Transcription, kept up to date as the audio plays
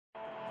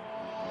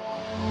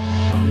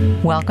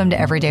Welcome to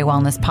Everyday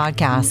Wellness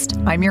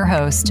Podcast. I'm your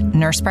host,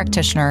 nurse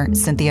practitioner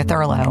Cynthia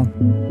Thurlow.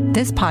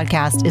 This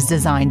podcast is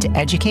designed to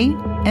educate,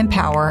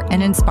 empower,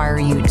 and inspire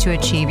you to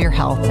achieve your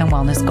health and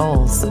wellness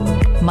goals.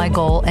 My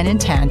goal and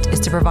intent is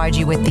to provide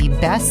you with the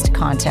best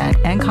content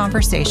and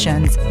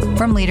conversations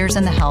from leaders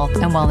in the health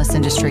and wellness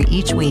industry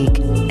each week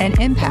and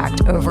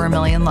impact over 1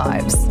 million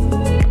lives.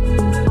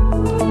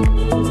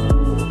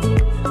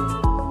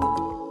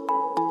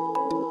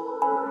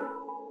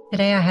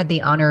 Today, I had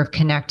the honor of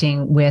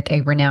connecting with a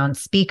renowned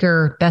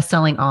speaker,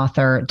 best-selling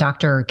author,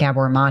 Dr.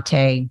 Gabor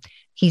Mate.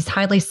 He's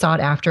highly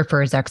sought after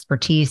for his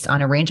expertise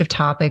on a range of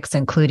topics,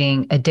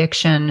 including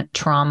addiction,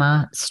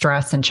 trauma,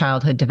 stress, and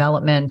childhood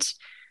development.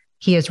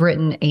 He has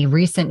written a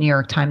recent New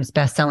York Times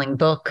best-selling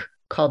book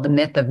called The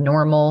Myth of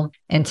Normal.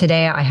 And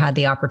today, I had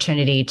the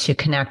opportunity to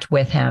connect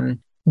with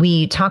him.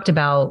 We talked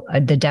about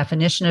the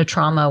definition of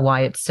trauma,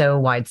 why it's so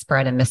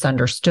widespread and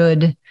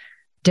misunderstood,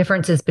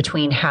 differences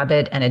between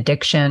habit and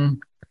addiction,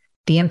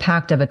 the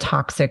impact of a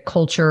toxic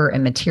culture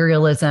and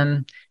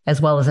materialism,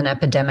 as well as an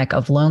epidemic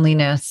of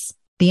loneliness,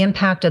 the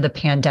impact of the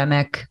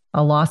pandemic,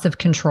 a loss of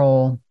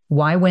control,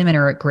 why women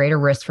are at greater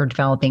risk for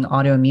developing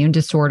autoimmune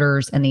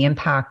disorders, and the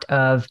impact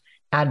of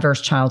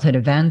adverse childhood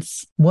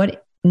events,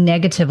 what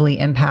negatively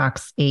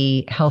impacts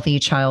a healthy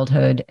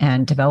childhood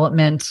and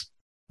development,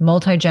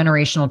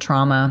 multi-generational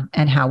trauma,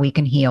 and how we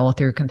can heal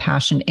through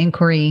compassionate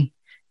inquiry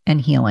and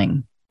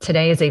healing.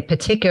 Today is a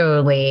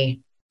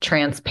particularly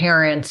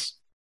transparent,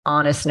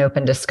 honest and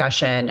open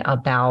discussion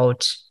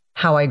about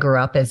how I grew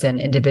up as an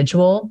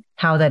individual,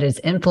 how that has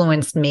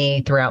influenced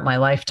me throughout my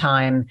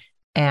lifetime.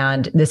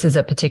 And this is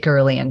a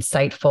particularly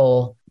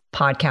insightful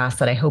podcast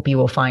that I hope you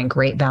will find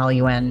great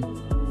value in.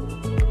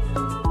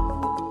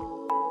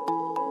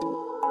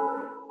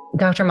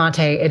 Dr. Mate,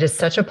 it is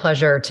such a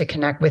pleasure to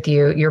connect with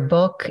you. Your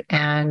book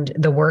and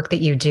the work that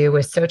you do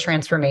is so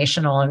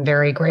transformational. I'm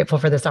very grateful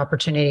for this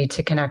opportunity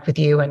to connect with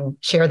you and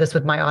share this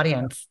with my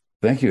audience.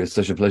 Thank you. It's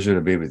such a pleasure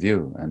to be with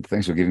you. And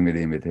thanks for giving me the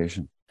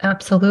invitation.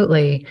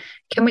 Absolutely.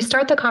 Can we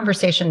start the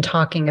conversation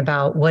talking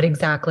about what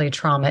exactly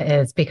trauma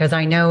is? Because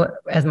I know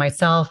as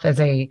myself, as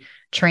a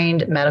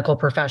trained medical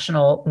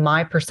professional,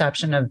 my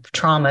perception of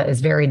trauma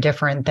is very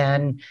different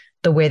than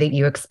the way that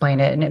you explain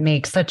it. And it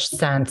makes such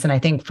sense. And I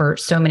think for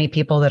so many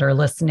people that are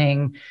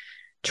listening,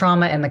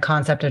 trauma and the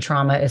concept of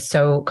trauma is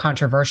so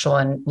controversial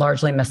and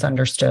largely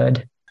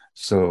misunderstood.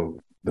 So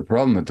the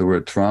problem with the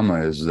word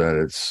trauma is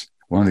that it's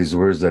one of these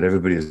words that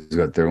everybody's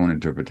got their own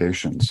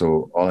interpretation.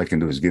 So all I can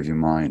do is give you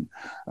mine.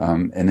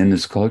 And in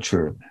this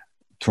culture,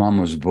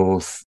 trauma is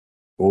both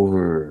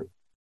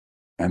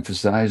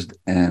overemphasized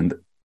and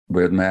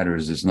where it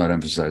matters, it's not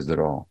emphasized at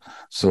all.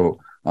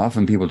 So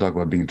often people talk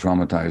about being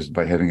traumatized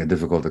by having a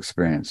difficult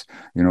experience.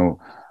 You know,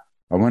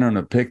 I went on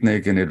a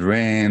picnic and it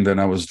rained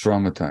and I was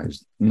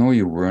traumatized. No,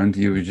 you weren't.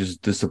 You were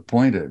just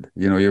disappointed.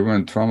 You know, you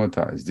weren't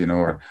traumatized, you know,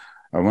 or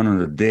I went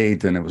on a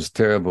date and it was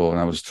terrible and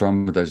I was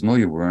traumatized. No,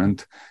 you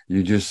weren't.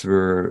 You just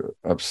were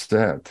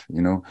upset,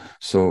 you know.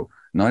 So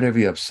not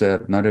every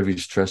upset, not every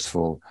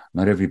stressful,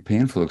 not every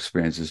painful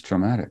experience is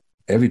traumatic.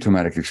 Every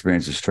traumatic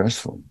experience is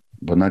stressful,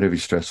 but not every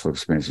stressful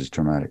experience is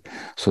traumatic.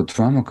 So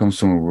trauma comes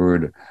from a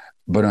word.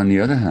 But on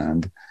the other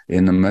hand,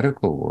 in the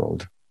medical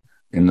world,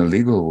 in the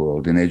legal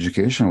world, in the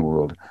educational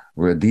world,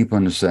 where a deep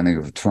understanding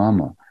of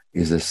trauma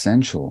is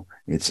essential,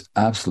 it's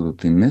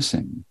absolutely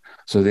missing.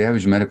 So the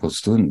average medical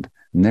student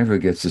never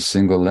gets a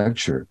single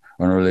lecture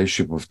on a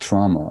relationship of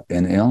trauma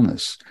and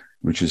illness,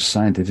 which is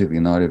scientifically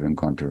not even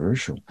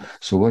controversial.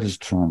 So what is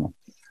trauma?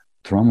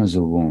 Trauma is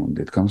a wound.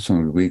 It comes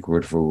from a Greek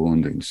word for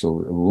wounding.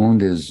 So a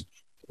wound is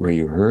where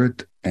you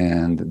hurt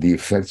and the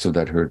effects of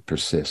that hurt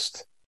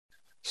persist.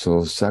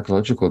 So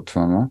psychological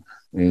trauma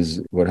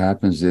is what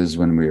happens is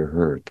when we are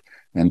hurt.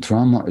 And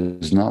trauma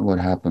is not what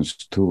happens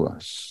to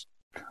us.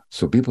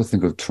 So people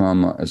think of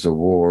trauma as a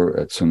war,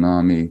 a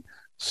tsunami,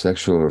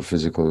 sexual or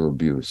physical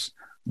abuse.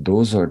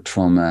 Those are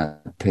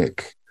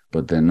traumatic,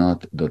 but they're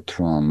not the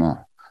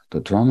trauma.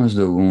 The trauma is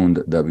the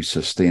wound that we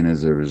sustain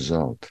as a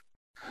result.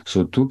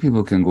 So two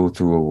people can go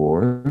through a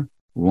war.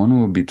 One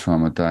will be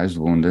traumatized,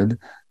 wounded,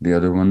 the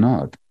other one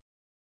not.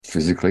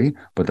 Physically,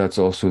 but that's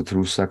also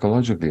true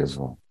psychologically as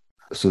well.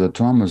 So the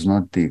trauma is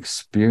not the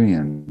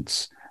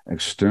experience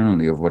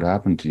externally of what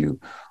happened to you,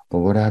 but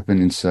what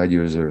happened inside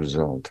you as a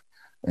result.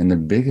 And the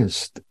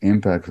biggest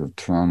impact of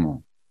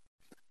trauma,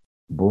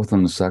 both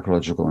on the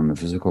psychological and the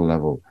physical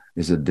level,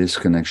 is a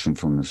disconnection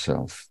from the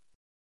self.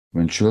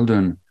 When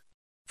children,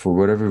 for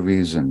whatever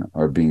reason,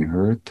 are being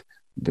hurt,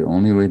 the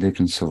only way they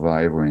can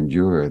survive or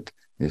endure it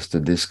is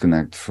to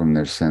disconnect from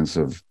their sense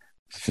of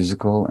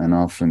physical and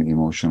often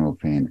emotional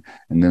pain.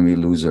 And then we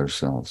lose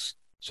ourselves.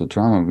 So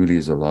trauma really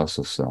is a loss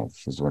of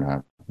self, is what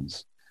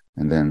happens.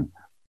 And then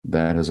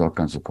that has all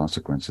kinds of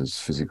consequences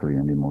physically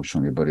and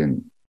emotionally. But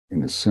in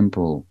a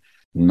simple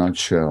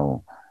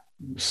nutshell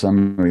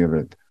summary of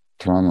it,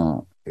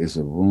 trauma is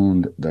a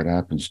wound that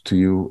happens to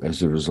you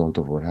as a result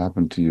of what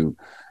happened to you,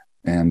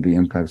 and the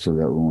impacts of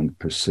that wound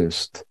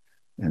persist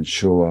and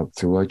show up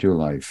throughout your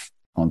life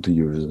until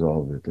you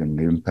resolve it. And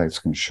the impacts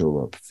can show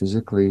up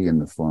physically in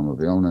the form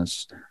of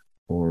illness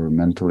or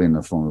mentally in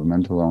the form of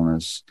mental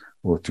illness,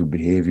 or through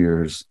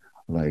behaviors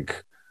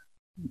like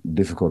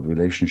difficult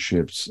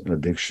relationships,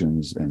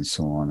 addictions, and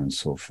so on and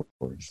so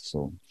forth.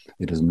 So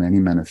it has many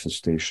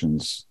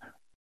manifestations.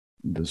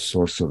 The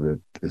source of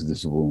it is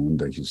this wound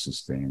that you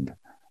sustained.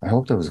 I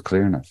hope that was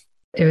clear enough.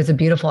 It was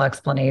a beautiful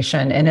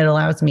explanation, and it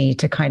allows me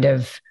to kind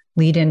of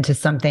lead into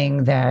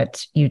something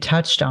that you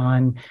touched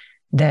on,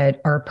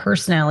 that our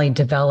personality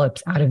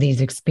develops out of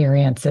these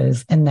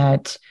experiences, and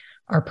that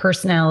our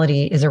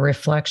personality is a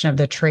reflection of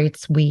the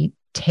traits we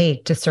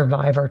take to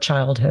survive our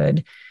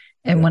childhood.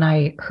 And when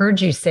I heard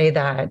you say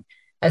that,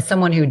 as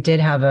someone who did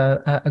have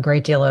a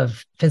great deal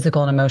of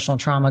physical and emotional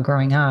trauma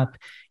growing up,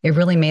 it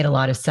really made a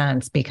lot of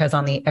sense, because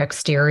on the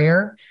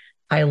exterior,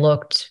 I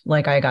looked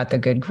like I got the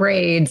good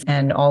grades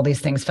and all these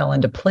things fell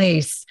into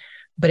place,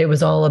 but it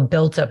was all a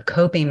built up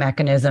coping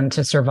mechanism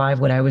to survive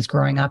what I was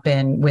growing up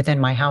in within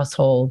my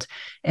household.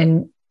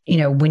 And, you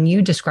know, when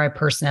you describe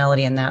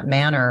personality in that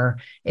manner,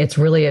 it's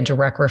really a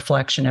direct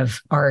reflection of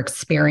our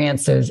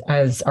experiences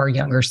as our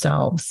younger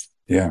selves.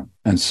 Yeah.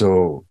 And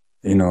so,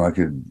 you know, I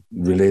could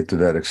relate to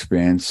that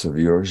experience of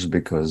yours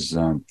because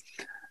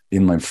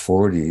in my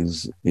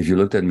 40s, if you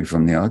looked at me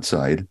from the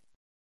outside,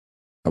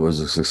 I was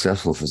a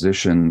successful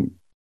physician,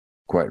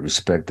 quite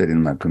respected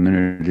in my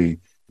community,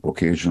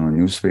 occasional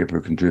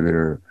newspaper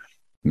contributor,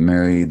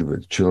 married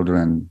with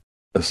children,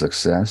 a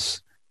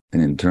success.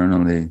 And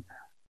internally,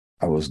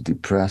 I was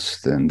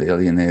depressed and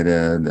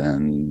alienated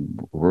and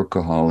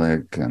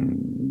workaholic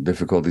and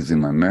difficulties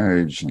in my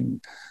marriage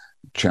and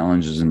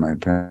challenges in my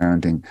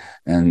parenting.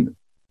 And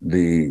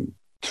the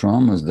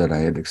traumas that I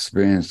had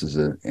experienced as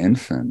an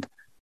infant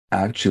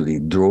actually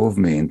drove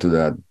me into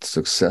that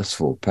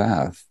successful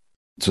path.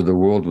 So the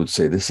world would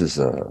say, this is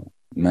a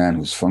man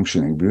who's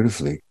functioning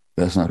beautifully.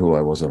 That's not who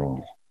I was at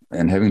all.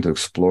 And having to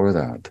explore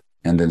that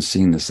and then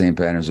seeing the same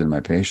patterns in my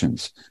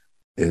patients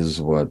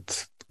is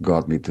what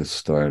got me to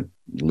start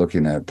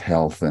looking at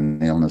health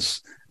and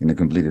illness in a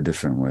completely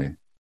different way.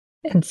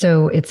 And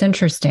so it's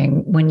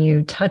interesting when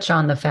you touch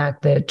on the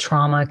fact that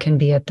trauma can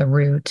be at the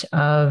root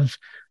of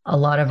a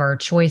lot of our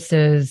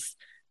choices,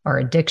 our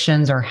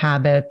addictions, our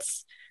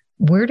habits.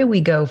 Where do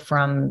we go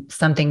from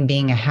something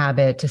being a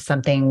habit to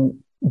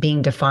something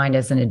being defined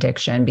as an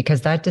addiction?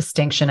 Because that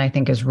distinction, I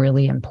think, is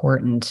really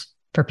important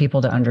for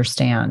people to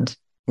understand.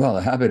 Well,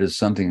 a habit is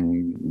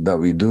something that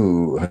we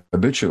do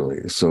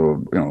habitually.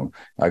 So, you know,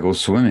 I go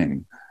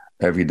swimming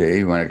every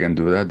day. When I can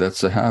do that,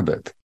 that's a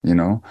habit, you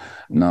know.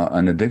 Now,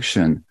 an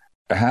addiction,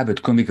 a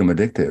habit can become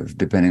addictive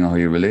depending on how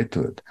you relate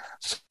to it.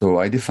 So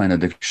I define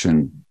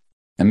addiction,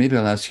 and maybe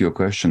I'll ask you a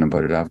question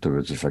about it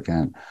afterwards if I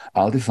can.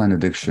 I'll define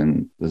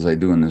addiction, as I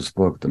do in this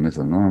book, The Myth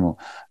of Normal,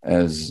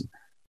 as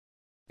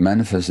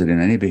manifested in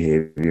any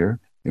behavior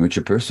in which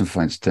a person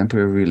finds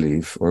temporary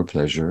relief or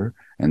pleasure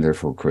and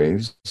therefore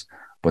craves,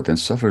 but then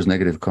suffers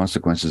negative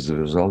consequences as a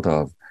result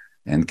of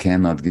and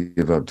cannot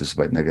give up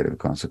despite negative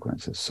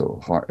consequences.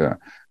 So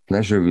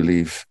pleasure,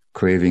 relief,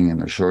 craving in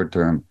the short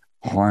term,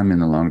 harm in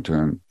the long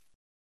term,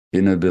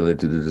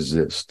 inability to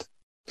resist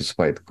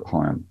despite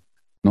harm.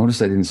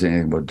 Notice I didn't say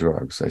anything about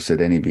drugs. I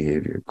said any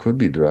behavior. Could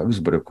be drugs,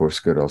 but of course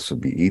could also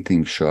be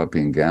eating,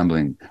 shopping,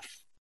 gambling,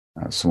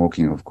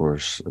 smoking, of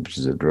course, which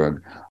is a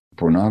drug,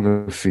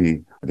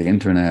 pornography, the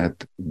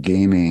internet,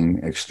 gaming,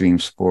 extreme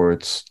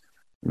sports,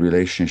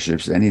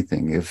 relationships,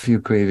 anything. If you're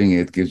craving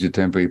it, gives you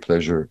temporary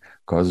pleasure,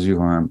 causes you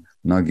harm,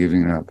 not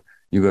giving it up,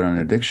 you got an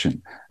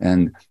addiction.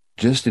 And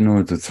just in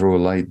order to throw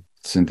light,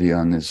 Cynthia,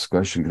 on this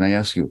question, can I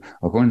ask you,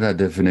 according to that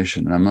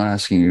definition, and I'm not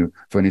asking you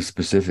for any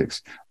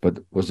specifics, but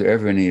was there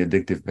ever any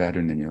addictive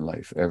pattern in your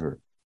life, ever?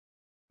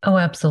 Oh,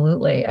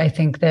 absolutely. I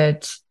think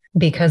that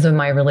because of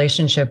my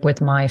relationship with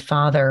my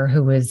father,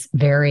 who was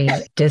very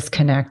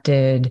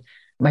disconnected,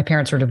 my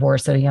parents were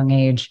divorced at a young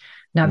age,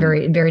 not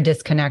very, very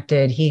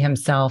disconnected. He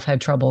himself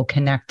had trouble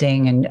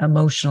connecting and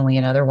emotionally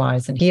and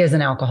otherwise. And he is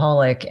an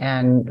alcoholic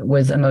and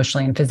was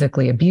emotionally and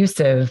physically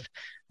abusive.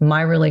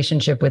 My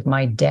relationship with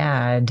my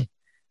dad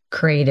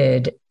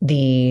created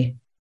the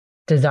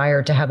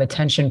desire to have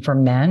attention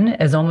from men,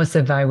 as almost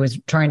if I was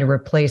trying to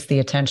replace the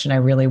attention I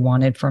really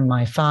wanted from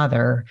my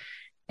father.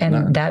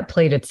 And that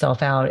played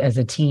itself out as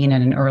a teen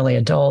and an early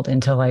adult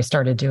until I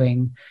started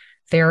doing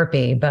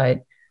therapy.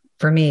 But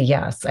for me,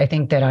 yes, I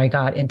think that I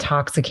got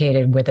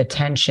intoxicated with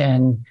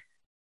attention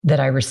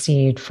that I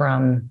received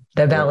from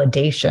the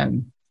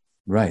validation.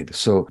 Right.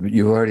 So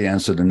you've already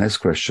answered the next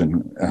question,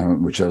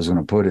 which I was going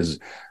to put is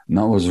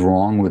not what's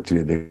wrong with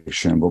the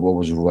addiction, but what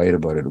was right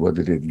about it. What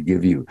did it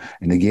give you?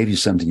 And it gave you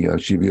something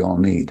we all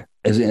need.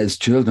 As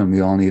children,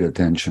 we all need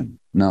attention.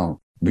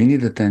 Now, we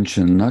need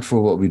attention not for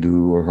what we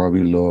do or how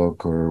we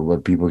look or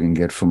what people can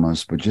get from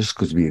us, but just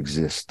because we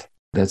exist.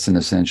 That's an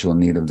essential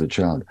need of the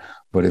child.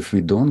 But if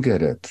we don't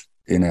get it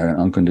in an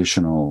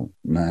unconditional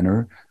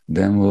manner,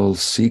 then we'll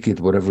seek it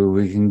whatever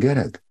we can get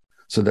it.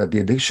 So that the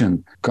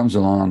addiction comes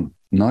along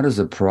not as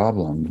a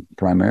problem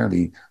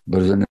primarily,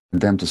 but as an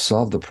attempt to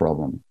solve the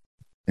problem.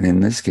 And in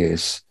this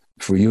case,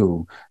 for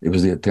you, it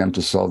was the attempt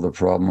to solve the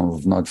problem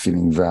of not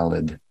feeling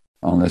valid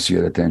unless you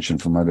had attention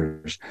from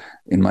others.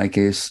 In my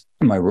case,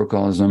 my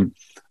workaholism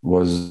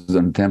was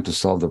an attempt to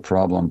solve the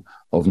problem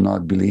of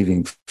not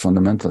believing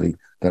fundamentally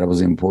that I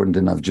was important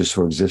enough just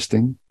for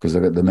existing. Because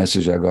the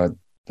message I got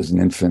as an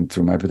infant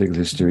through my particular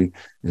history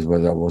is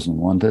whether I wasn't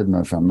wanted. And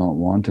if I'm not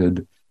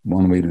wanted,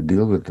 one way to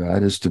deal with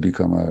that is to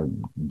become a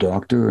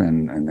doctor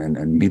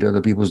and meet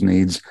other people's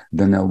needs.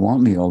 Then they'll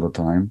want me all the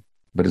time.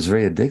 But it's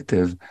very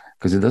addictive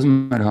because it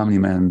doesn't matter how many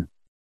men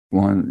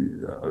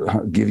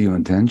want give you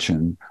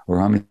attention or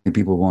how many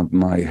people want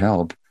my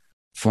help.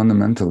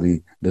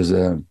 Fundamentally, there's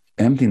a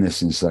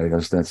emptiness inside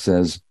us that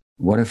says,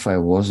 what if I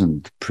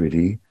wasn't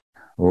pretty?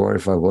 Or what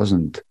if I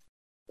wasn't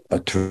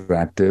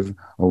attractive?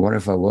 Or what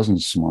if I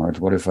wasn't smart?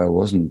 What if I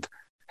wasn't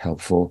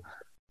helpful?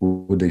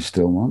 Would they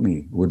still want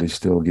me? Would they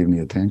still give me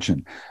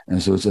attention?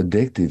 And so it's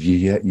addictive.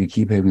 You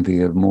keep having to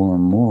give more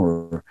and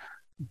more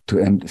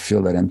to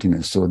fill that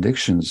emptiness. So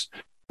addictions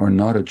are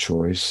not a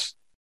choice.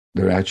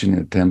 They're actually an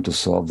attempt to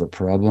solve the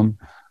problem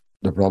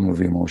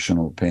of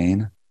emotional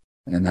pain.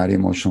 And that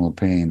emotional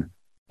pain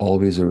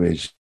always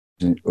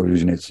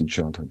originates in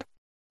childhood.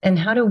 And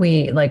how do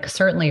we, like,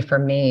 certainly for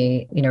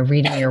me,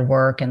 reading your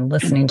work and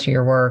listening to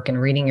your work and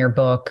reading your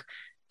book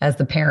as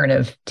the parent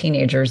of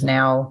teenagers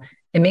now,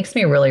 it makes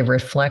me really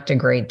reflect a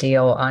great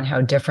deal on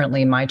how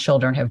differently my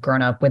children have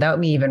grown up without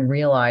me even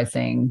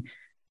realizing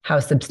how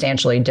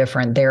substantially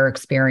different their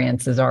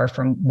experiences are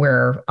from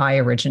where I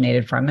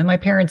originated from. And my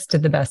parents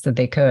did the best that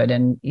they could.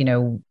 And,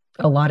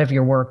 a lot of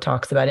your work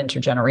talks about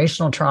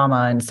intergenerational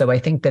trauma. And so I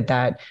think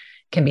that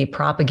can be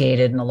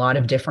propagated in a lot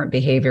of different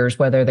behaviors,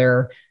 whether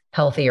they're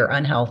healthy or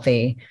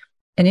unhealthy.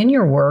 And in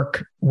your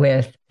work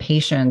with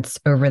patients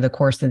over the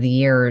course of the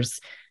years,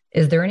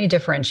 is there any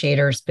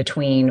differentiators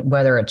between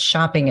whether it's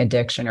shopping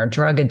addiction or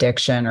drug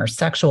addiction or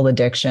sexual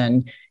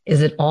addiction?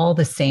 Is it all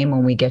the same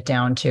when we get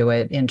down to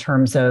it in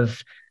terms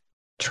of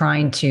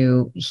trying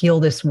to heal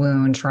this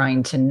wound,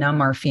 trying to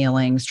numb our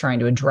feelings, trying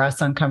to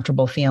address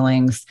uncomfortable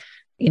feelings?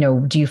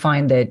 Do you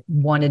find that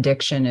one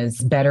addiction is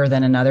better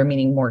than another,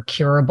 meaning more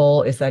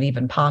curable? Is that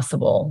even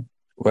possible?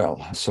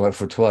 Well, so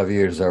for 12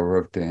 years, I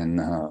worked in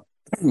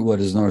what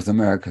is North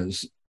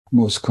America's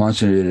most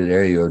concentrated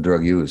area of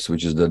drug use,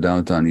 which is the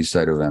downtown east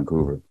side of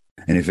Vancouver.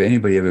 And if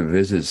anybody ever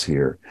visits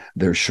here,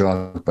 they're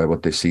shocked by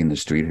what they see in the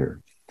street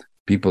here.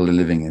 People are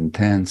living in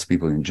tents,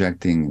 people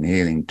injecting,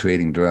 inhaling,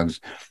 trading drugs,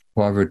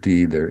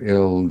 poverty, they're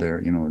ill, they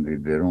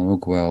don't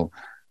look well.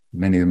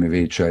 Many of them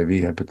have HIV,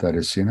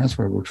 hepatitis C, and that's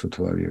where I worked for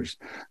 12 years.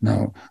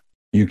 Now,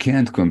 you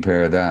can't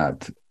compare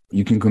that.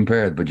 You can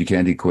compare it, but you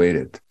can't equate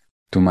it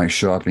to my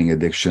shopping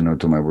addiction or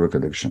to my work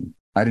addiction.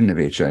 I didn't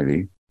have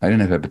HIV. I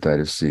didn't have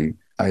hepatitis C.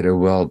 I had a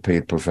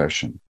well-paid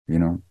profession,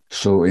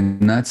 So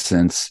in that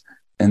sense,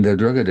 and their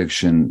drug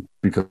addiction,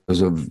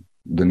 because of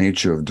the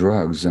nature of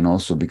drugs and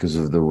also because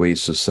of the way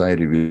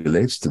society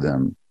relates to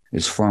them,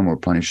 is far more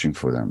punishing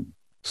for them.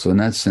 So in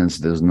that sense,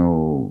 there's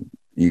no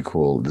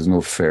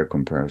fair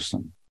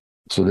comparison.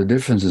 So the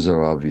differences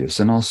are obvious.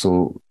 And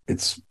also,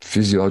 it's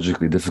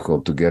physiologically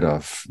difficult to get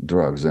off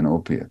drugs and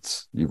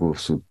opiates. You go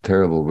through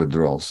terrible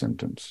withdrawal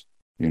symptoms.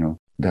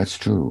 That's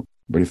true.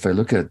 But if I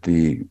look at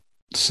the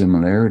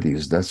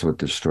similarities, that's what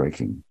they're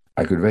striking.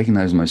 I could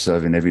recognize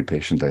myself in every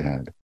patient I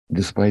had.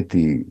 Despite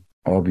the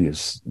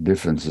obvious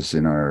differences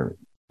in our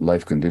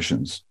life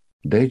conditions,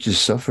 they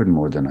just suffered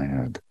more than I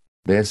had.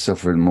 They had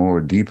suffered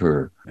more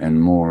deeper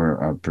and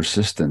more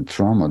persistent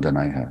trauma than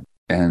I had.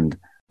 And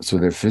so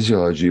their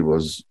physiology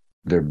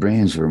their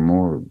brains were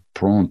more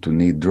prone to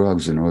need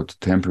drugs in order to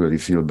temporarily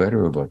feel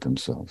better about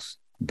themselves.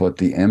 But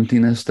the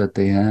emptiness that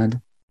they had,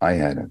 I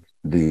had it.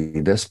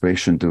 The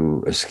desperation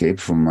to escape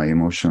from my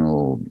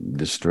emotional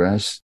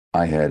distress,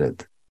 I had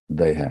it.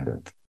 They had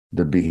it.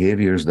 The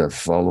behaviors that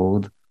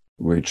followed,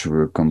 which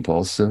were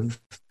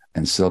compulsive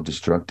and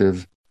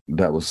self-destructive,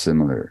 that was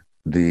similar.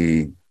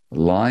 The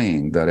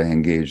lying that I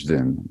engaged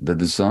in, the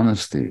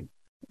dishonesty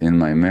in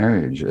my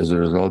marriage as a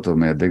result of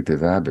my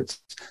addictive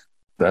habits,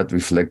 that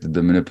reflected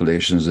the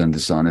manipulations and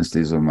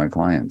dishonesties of my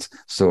clients.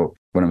 So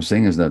what I'm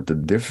saying is that the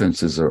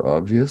differences are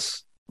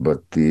obvious, but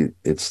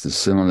it's the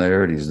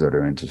similarities that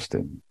are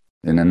interesting.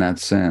 And in that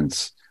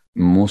sense,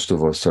 most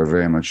of us are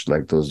very much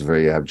like those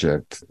very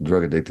abject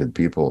drug-addicted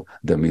people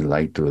that we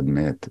like to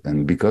admit.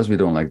 And because we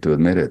don't like to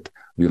admit it,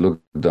 we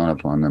look down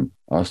upon them,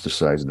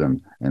 ostracize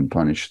them, and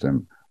punish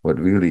them. But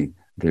really,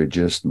 they're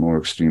just more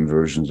extreme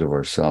versions of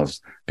ourselves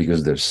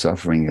because their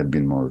suffering had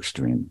been more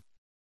extreme.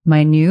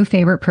 My new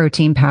favorite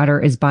protein powder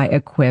is by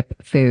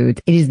Equip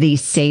Foods. It is the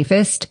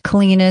safest,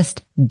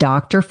 cleanest,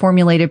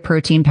 doctor-formulated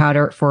protein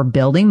powder for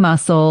building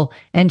muscle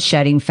and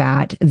shedding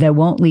fat that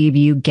won't leave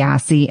you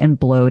gassy and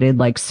bloated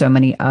like so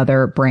many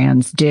other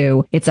brands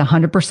do. It's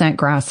 100%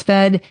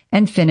 grass-fed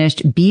and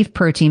finished beef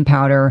protein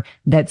powder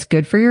that's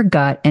good for your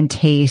gut and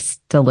tastes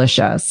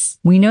delicious.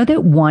 We know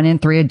that 1 in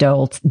 3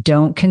 adults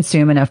don't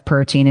consume enough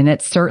protein, and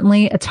it's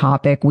certainly a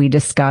topic we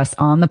discuss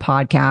on the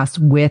podcast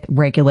with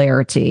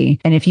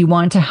regularity. And if you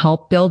want to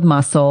help build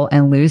muscle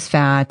and lose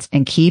fat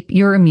and keep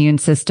your immune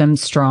system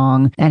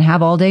strong and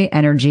have all day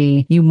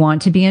energy, you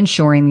want to be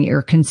ensuring that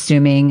you're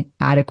consuming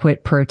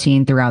adequate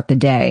protein throughout the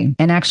day.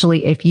 And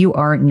actually, if you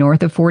are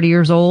north of 40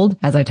 years old,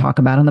 as I talk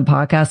about on the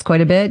podcast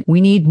quite a bit,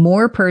 we need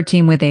more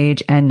protein with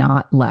age and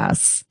not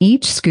less.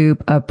 Each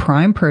scoop of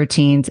Prime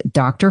Protein's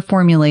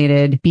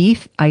doctor-formulated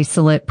beef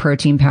isolate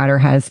protein powder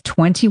has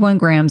 21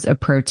 grams of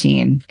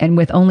protein. And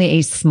with only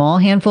a small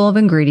handful of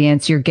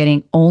ingredients, you're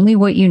getting only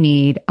what you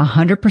need,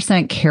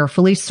 100%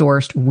 carefully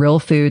sourced real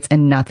foods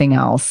and nothing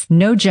else.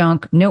 No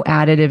junk, no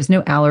additives,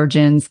 no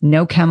allergens,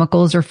 no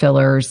chemicals or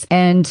fillers.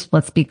 And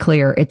let's be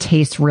clear, it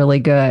tastes really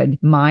good.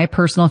 My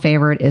personal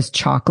favorite is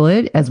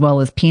chocolate as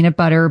well as peanut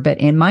butter, but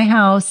in my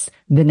house,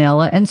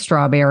 vanilla and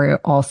strawberry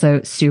are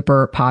also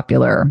super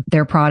popular.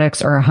 Their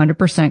products are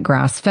 100%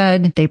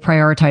 grass-fed. They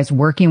prioritize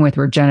working with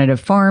regenerative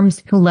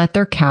farms who let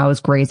their cows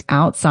graze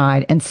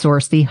outside and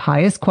source the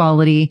highest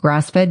quality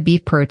grass-fed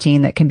beef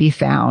protein that can be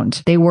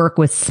found. They work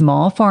with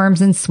small farms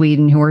in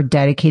Sweden who are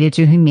dedicated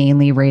to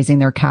humanely raising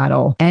their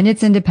cattle, and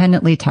it's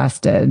independently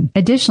tested.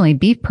 Additionally,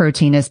 beef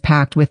protein is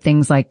packed with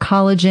things like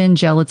collagen,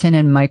 gelatin,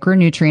 and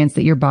micronutrients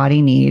that your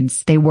body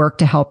needs. They work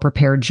to help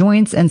repair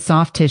joints and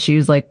soft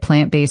tissues like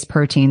plant-based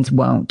proteins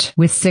won't.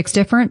 With 6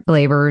 different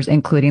flavors,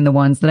 including the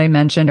ones that I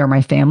mentioned are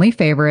my family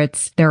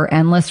favorites, there are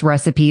endless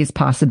recipes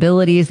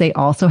possibilities. They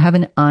also have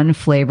an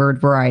unflavored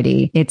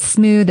variety. It's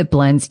smooth. It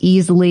blends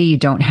easily. You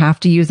don't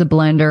have to use a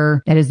blender.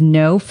 It has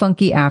no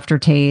funky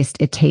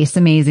aftertaste. It tastes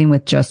amazing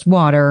with just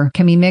water,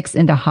 can be mixed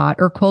into hot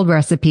or cold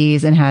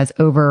recipes, and has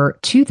over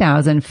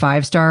 2,000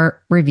 5-star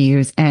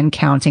reviews and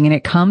counting. And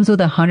it comes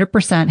with a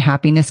 100%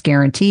 happiness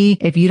guarantee.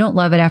 If you don't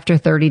love it after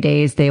 30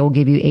 days, they will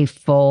give you a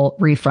full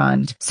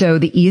refund. So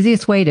the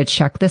easiest way to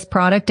check this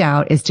product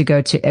out is to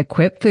go to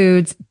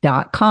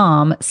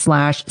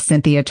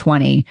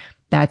equipfoods.com/Cynthia20.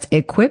 That's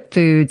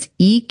equipfoods,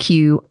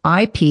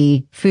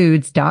 EQIP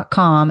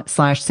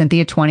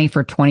foods.com/Cynthia20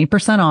 for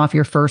 20% off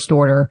your first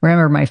order.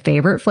 Remember, my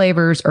favorite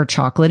flavors are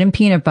chocolate and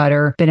peanut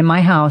butter, but in my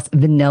house,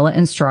 vanilla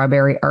and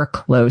strawberry are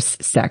close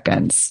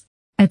seconds.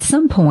 At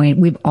some point,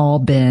 we've all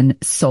been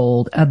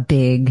sold a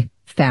big,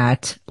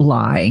 fat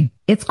lie.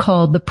 It's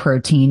called the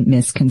protein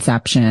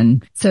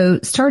misconception. So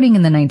starting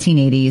in the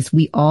 1980s,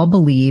 we all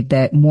believed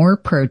that more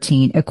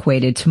protein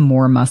equated to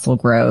more muscle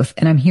growth.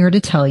 And I'm here to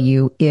tell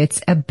you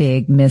it's a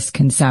big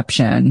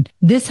misconception.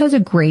 This has a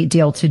great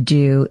deal to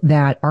do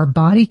that our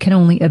body can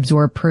only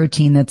absorb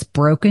protein that's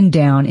broken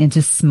down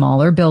into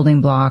smaller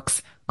building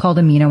blocks called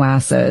amino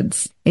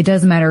acids. It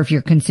doesn't matter if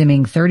you're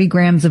consuming 30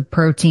 grams of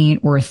protein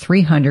or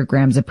 300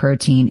 grams of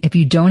protein. If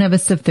you don't have a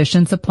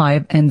sufficient supply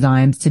of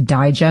enzymes to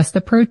digest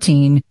the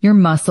protein, your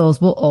muscles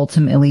will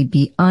ultimately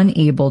be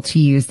unable to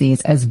use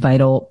these as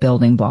vital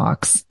building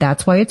blocks.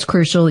 That's why it's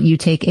crucial you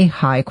take a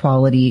high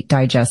quality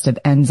digestive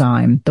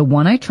enzyme. The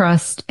one I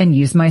trust and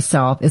use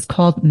myself is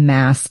called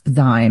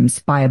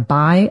Masszymes by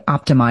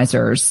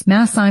Bioptimizers.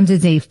 Masszymes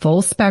is a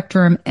full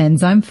spectrum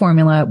enzyme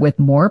formula with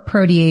more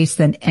protease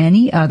than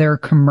any other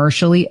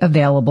commercially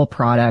available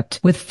product,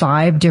 with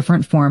 5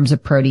 different forms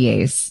of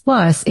protease.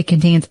 Plus, it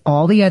contains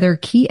all the other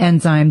key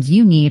enzymes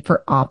you need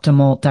for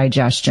optimal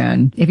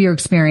digestion. If you're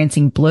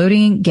experiencing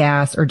bloating,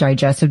 gas, or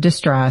digestive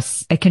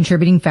distress, a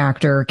contributing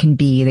factor can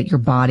be that your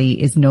body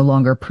is no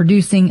longer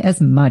producing as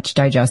much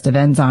digestive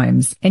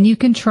enzymes. And you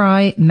can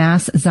try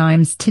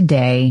Masszymes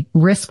today,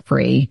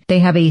 risk-free. They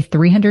have a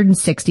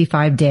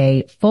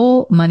 365-day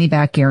full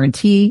money-back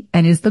guarantee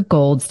and is the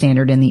gold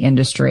standard in the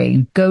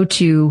industry. Go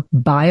to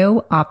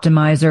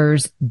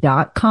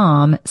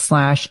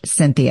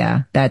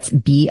bioptimizers.com/Cynthia. That's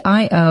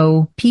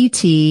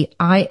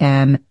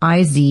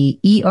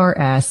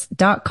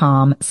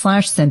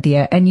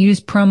bioptimizers.com/Cynthia and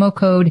use promo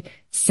code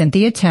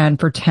Cynthia10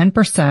 for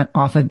 10%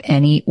 off of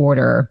any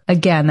order.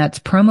 Again, that's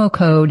promo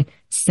code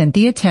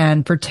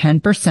Cynthia10 for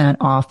 10%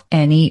 off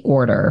any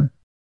order.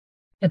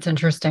 It's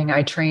interesting.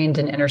 I trained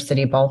in inner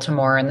city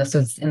Baltimore, and this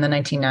was in the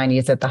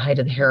 1990s at the height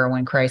of the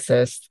heroin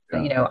crisis,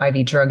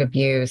 IV drug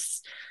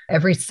abuse,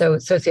 every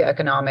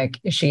socioeconomic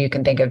issue you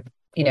can think of.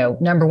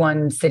 Number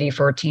 1 city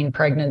for teen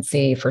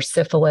pregnancy, for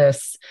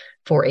syphilis,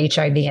 for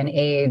HIV and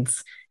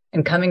AIDS.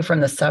 And coming from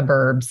the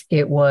suburbs,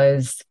 it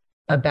was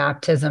a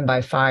baptism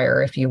by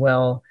fire, if you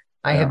will.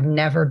 I have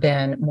never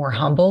been more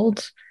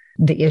humbled.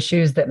 The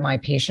issues that my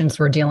patients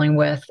were dealing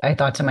with, I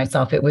thought to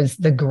myself, it was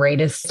the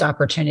greatest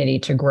opportunity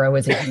to grow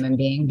as a human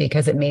being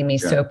because it made me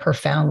so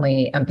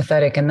profoundly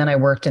empathetic. And then I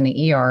worked in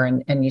the ER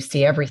and you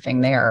see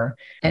everything there.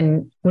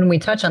 And when we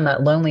touch on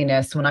that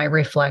loneliness, when I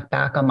reflect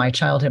back on my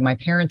childhood, my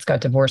parents got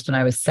divorced when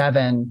I was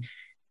 7.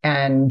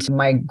 And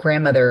my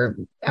grandmother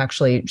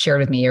actually shared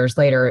with me years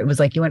later, it was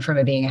like you went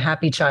from being a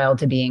happy child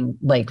to being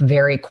like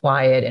very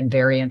quiet and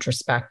very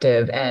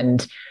introspective.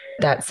 And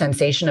that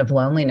sensation of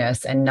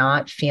loneliness and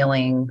not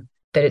feeling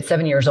that at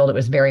 7 years old, it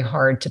was very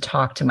hard to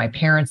talk to my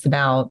parents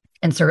about.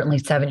 And certainly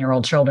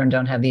 7-year-old children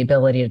don't have the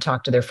ability to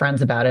talk to their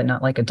friends about it,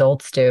 not like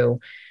adults do.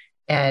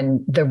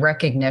 And the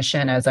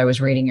recognition as I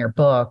was reading your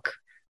book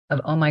of,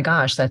 oh my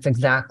gosh, that's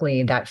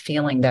exactly that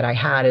feeling that I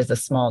had as a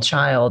small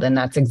child. And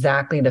that's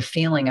exactly the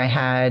feeling I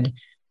had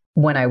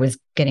when I was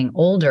getting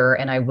older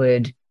and I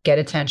would get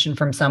attention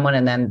from someone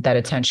and then that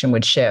attention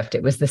would shift.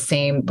 It was the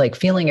same like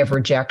feeling of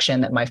rejection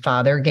that my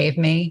father gave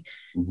me.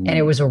 And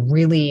it was a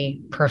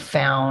really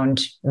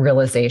profound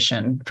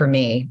realization for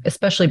me,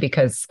 especially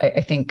because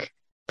I think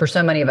for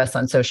so many of us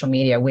on social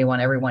media, we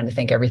want everyone to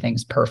think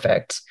everything's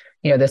perfect.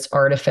 This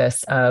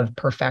artifice of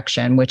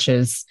perfection, which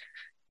is,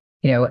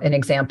 an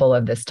example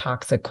of this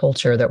toxic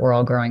culture that we're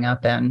all growing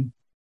up in.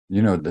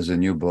 There's a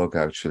new book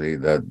actually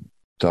that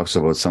talks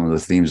about some of the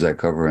themes I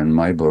cover in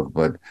my book,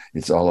 but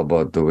it's all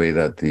about the way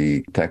that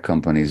the tech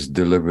companies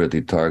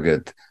deliberately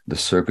target the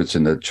circuits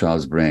in the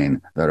child's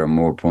brain that are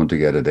more prone to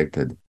get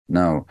addicted.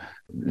 Now,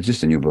 it's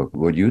just a new book.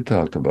 What you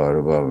talked about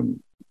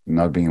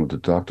not being able to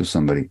talk to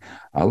somebody,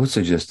 I would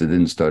suggest it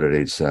didn't start at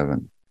age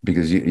 7,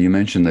 because you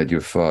mentioned that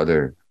your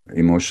father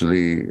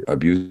emotionally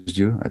abused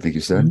you, I think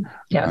you said. Mm-hmm.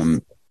 Yes.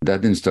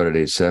 That didn't start at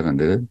age 7,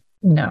 did it?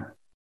 No.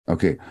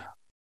 Okay.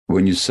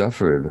 When you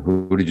suffered,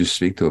 who did you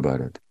speak to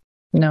about it?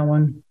 No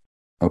one.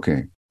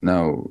 Okay.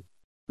 Now,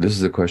 this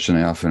is a question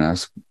I often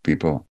ask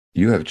people.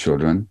 You have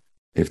children.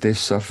 If they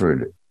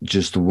suffered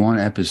just one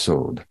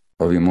episode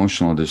of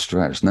emotional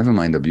distress, never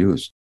mind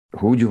abuse,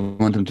 who would you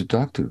want them to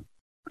talk to?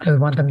 I would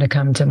want them to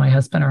come to my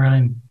husband or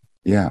I.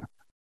 Yeah.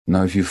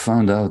 Now, if you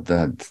found out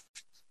that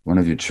one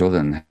of your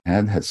children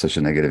had such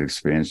a negative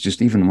experience,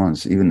 just even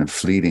once, even a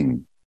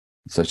fleeting,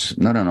 such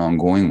not an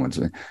ongoing one,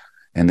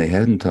 and they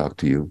hadn't talked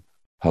to you,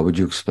 how would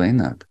you explain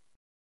that?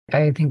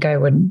 I think I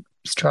would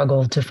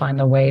struggle to find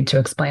a way to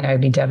explain. I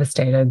would be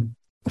devastated.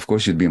 Of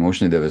course, you'd be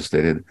emotionally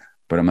devastated,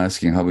 but I'm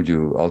asking, how would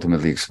you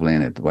ultimately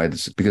explain it? Why?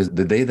 Because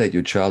the day that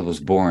your child was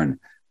born,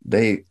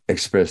 they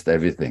expressed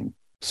everything.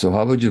 So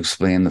how would you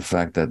explain the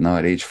fact that now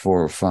at age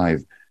 4 or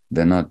 5,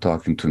 they're not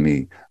talking to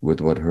me with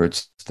what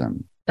hurts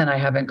them? And I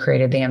haven't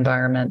created the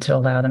environment to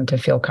allow them to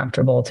feel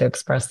comfortable to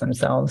express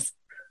themselves.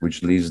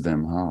 Which leaves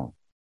them how?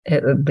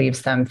 It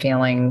leaves them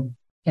feeling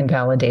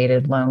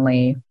invalidated,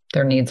 lonely.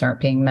 Their needs aren't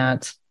being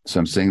met. So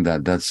I'm saying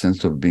that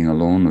sense of being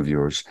alone of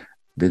yours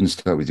didn't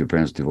start with your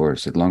parents'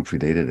 divorce. It long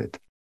predated it,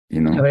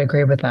 I would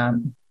agree with that.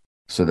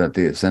 So that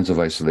the sense of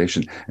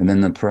isolation. And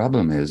then the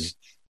problem is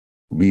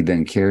we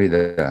then carry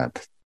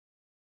that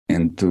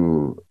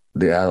into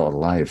the adult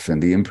life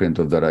and the imprint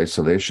of that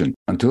isolation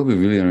until we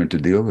really learn to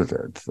deal with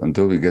it,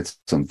 until we get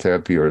some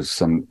therapy or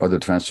some other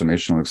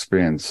transformational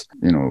experience,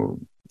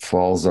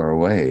 falls our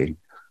way.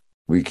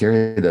 We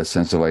carry that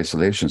sense of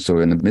isolation. So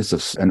in the midst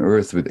of an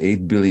earth with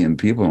 8 billion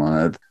people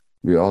on it,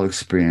 we all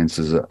experience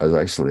as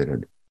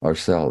isolated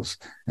ourselves.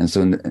 And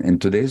so in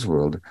today's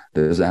world,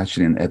 there's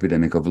actually an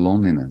epidemic of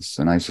loneliness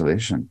and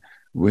isolation,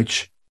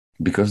 which,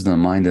 because the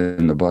mind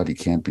and the body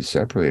can't be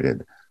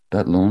separated,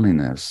 that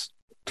loneliness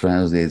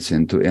translates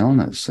into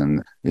illness.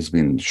 And it's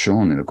been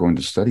shown, according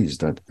to studies,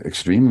 that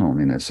extreme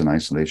loneliness and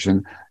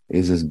isolation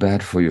is as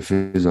bad for your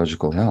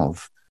physiological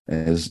health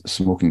as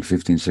smoking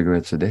 15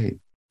 cigarettes a day.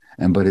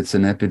 But it's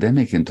an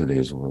epidemic in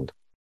today's world.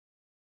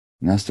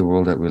 And that's the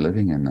world that we're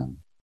living in now.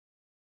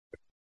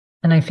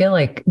 And I feel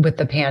like with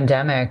the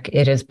pandemic,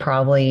 it has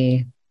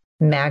probably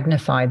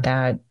magnified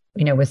that,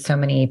 with so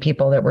many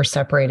people that were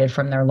separated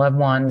from their loved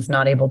ones,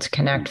 not able to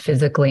connect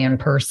physically in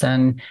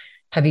person.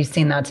 Have you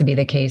seen that to be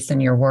the case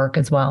in your work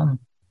as well?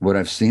 What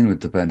I've seen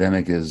with the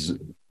pandemic is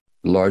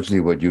largely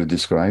what you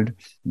described,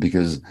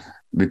 because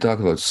we talk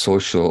about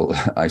social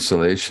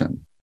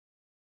isolation.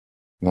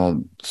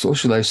 Well,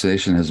 social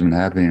isolation has been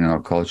happening in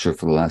our culture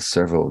for the last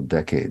several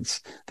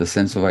decades. The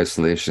sense of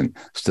isolation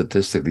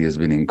statistically has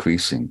been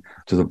increasing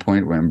to the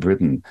point where in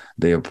Britain,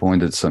 they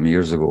appointed some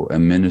years ago a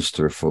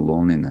minister for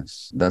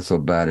loneliness. That's how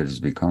bad it has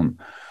become.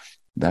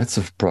 That's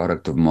a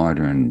product of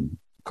modern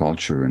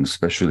culture, and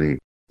especially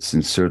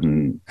since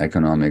certain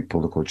economic,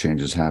 political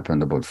changes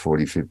happened about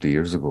 40, 50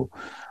 years ago.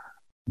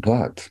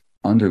 But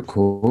under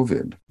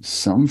COVID,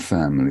 some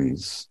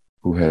families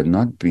who had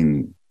not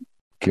been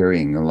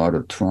carrying a lot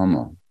of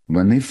trauma,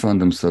 when they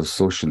found themselves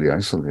socially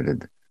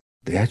isolated,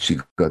 they actually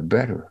got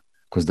better,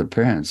 because the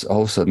parents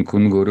all of a sudden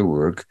couldn't go to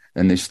work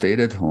and they stayed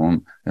at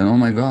home. And oh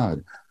my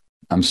God,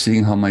 I'm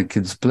seeing how my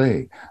kids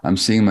play. I'm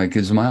seeing my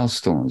kids'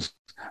 milestones.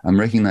 I'm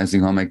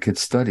recognizing how my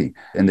kids study.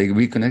 And they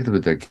reconnected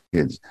with their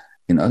kids.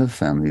 In other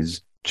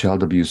families,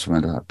 child abuse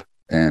went up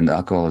and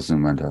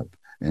alcoholism went up.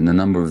 And the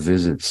number of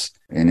visits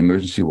in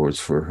emergency wards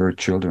for hurt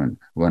children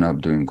went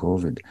up during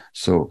COVID.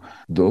 So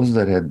those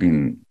that had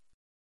been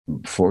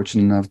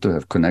fortunate enough to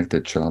have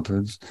connected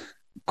childhoods,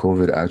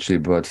 COVID actually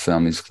brought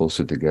families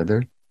closer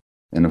together.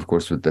 And of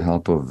course, with the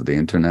help of the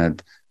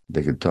internet,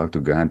 they could talk to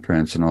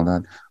grandparents and all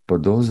that.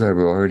 But those that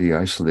were already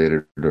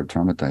isolated or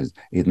traumatized,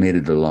 it made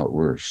it a lot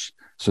worse.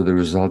 So the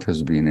result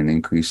has been an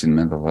increase in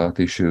mental health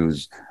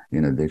issues,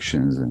 in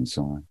addictions, and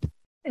so on.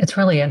 It's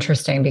really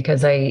interesting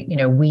because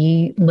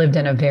we lived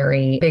in a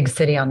very big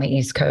city on the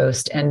East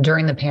Coast. And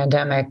during the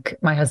pandemic,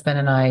 my husband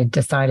and I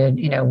decided,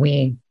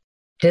 we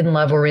didn't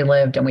love where we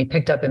lived, and we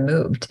picked up and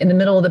moved in the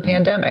middle of the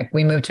pandemic.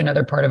 We moved to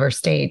another part of our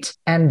state,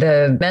 and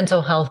the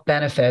mental health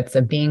benefits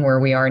of being where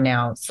we are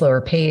now,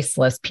 slower pace,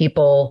 less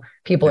people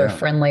are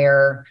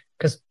friendlier,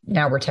 because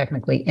now we're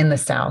technically in the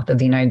South of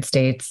the United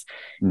States.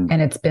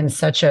 And it's been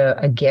such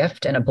a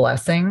gift and a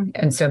blessing.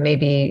 And so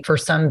maybe for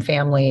some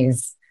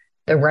families,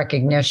 the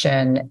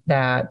recognition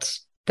that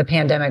the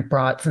pandemic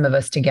brought some of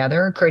us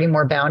together, creating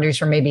more boundaries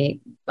for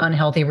maybe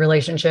unhealthy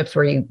relationships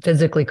where you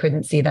physically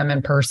couldn't see them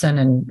in person,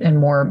 and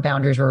more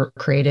boundaries were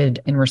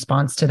created in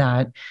response to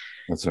that.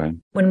 That's right.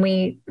 When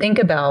we think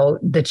about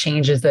the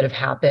changes that have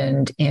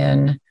happened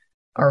in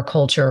our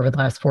culture over the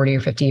last 40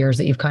 or 50 years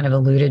that you've kind of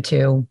alluded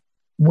to,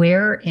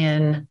 where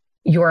in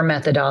your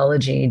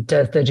methodology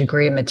does the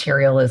degree of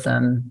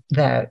materialism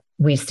that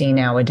we see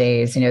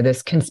nowadays,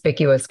 this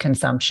conspicuous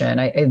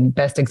consumption?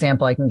 Best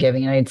example I can give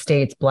in the United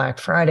States, Black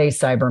Friday,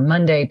 Cyber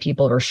Monday,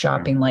 people were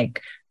shopping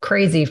like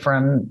crazy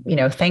from,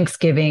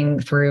 Thanksgiving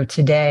through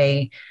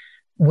today.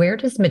 Where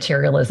does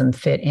materialism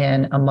fit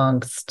in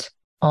amongst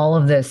all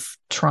of this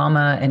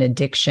trauma and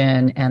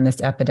addiction and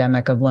this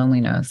epidemic of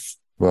loneliness?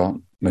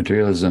 Well,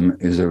 materialism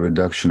is a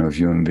reduction of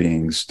human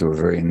beings to a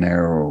very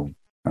narrow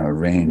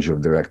range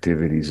of their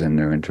activities and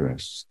their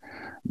interests.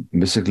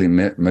 Basically,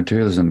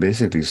 materialism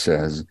basically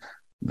says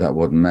that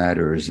what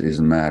matters is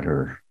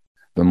matter.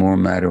 The more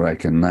matter I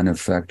can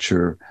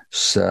manufacture,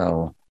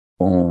 sell,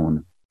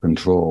 own,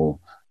 control,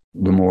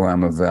 the more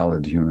I'm a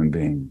valid human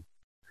being.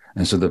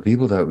 And so the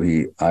people that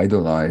we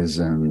idolize,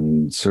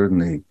 and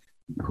certainly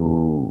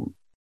who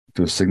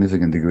to a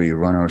significant degree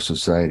run our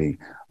society,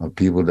 are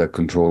people that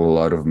control a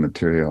lot of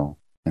material.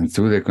 And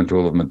through their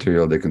control of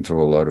material, they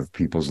control a lot of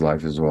people's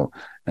life as well.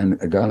 And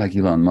a guy like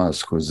Elon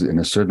Musk, who's in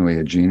a certain way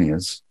a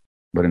genius,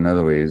 but in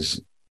other ways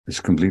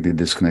is completely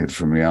disconnected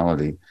from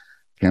reality,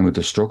 can with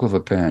the stroke of a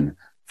pen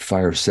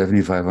fire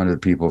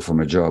 7,500 people from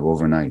a job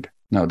overnight.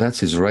 Now, that's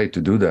his right to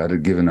do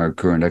that, given our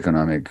current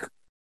economic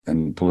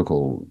and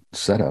political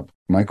setup.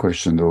 My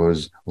question, though,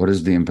 is what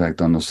is the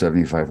impact on those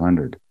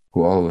 7,500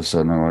 who all of a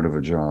sudden are out of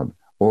a job?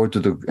 Or to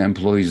the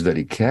employees that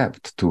he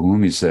kept, to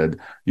whom he said,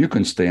 you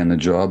can stay on the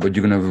job, but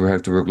you're going to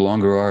have to work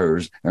longer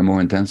hours and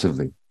more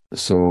intensively.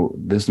 So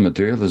this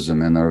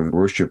materialism and our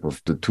worship of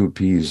the two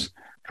P's,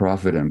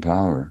 profit and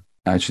power,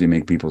 actually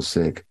make people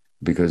sick,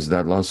 because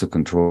that loss of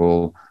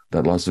control,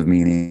 that loss of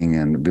meaning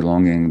and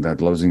belonging that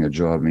losing a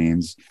job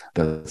means,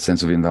 that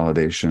sense of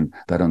invalidation,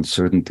 that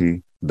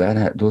uncertainty,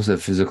 those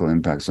have physical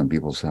impacts on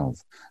people's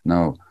health.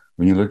 Now,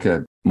 when you look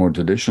at more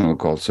traditional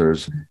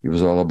cultures, it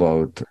was all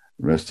about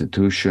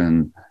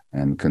restitution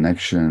and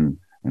connection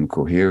and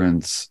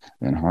coherence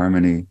and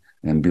harmony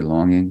and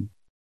belonging.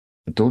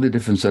 A totally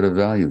different set of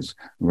values,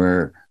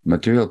 where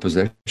material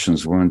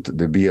possessions weren't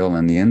the be-all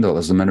and the end-all.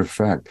 As a matter of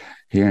fact,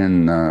 here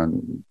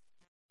in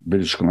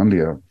British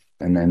Columbia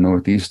and then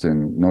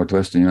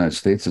northwestern United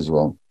States as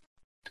well,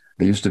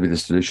 there used to be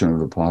this tradition of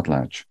the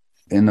potlatch.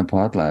 In the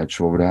potlatch,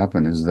 what would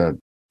happen is that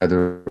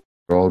either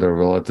all their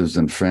relatives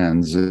and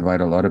friends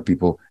invite a lot of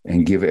people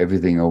and give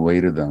everything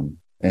away to them.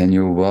 And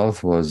your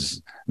wealth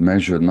was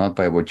measured not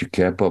by what you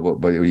kept, but by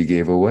what you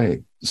gave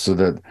away. So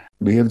that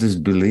we have this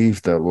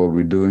belief that what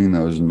we're doing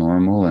now is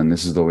normal and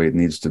this is the way it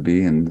needs to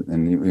be. And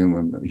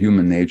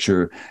human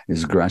nature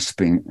is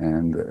grasping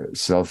and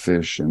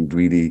selfish and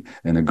greedy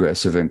and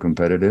aggressive and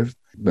competitive.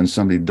 When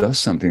somebody does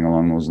something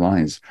along those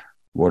lines,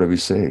 what do we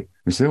say?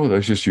 We say, well,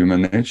 that's just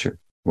human nature.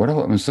 What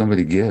about when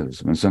somebody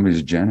gives, when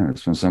somebody's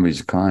generous, when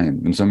somebody's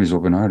kind, when somebody's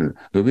open-hearted?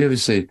 Do we ever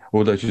say,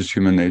 oh, that's just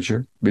human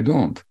nature? We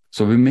don't.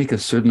 So we make a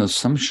certain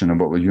assumption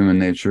about what human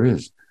nature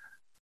is.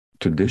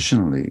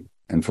 Traditionally,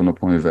 and from the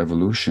point of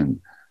evolution,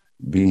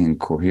 being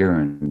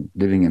coherent,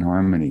 living in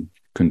harmony,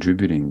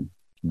 contributing,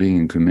 being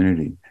in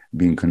community,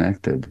 being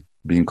connected,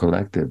 being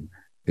collective,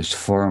 is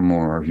far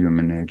more our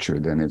human nature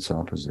than its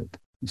opposite.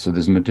 So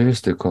this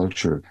materialistic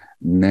culture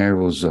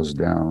narrows us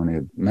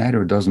down.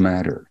 Matter does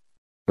matter,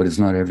 but it's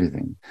not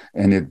everything.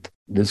 And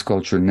this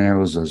culture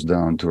narrows us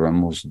down to our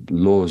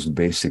lowest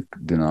basic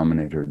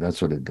denominator.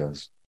 That's what it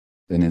does.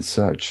 And as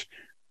such,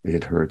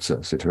 it hurts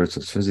us. It hurts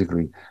us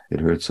physically, it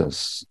hurts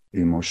us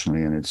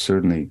emotionally, and it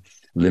certainly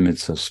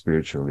limits us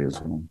spiritually as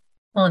well.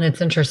 Well, and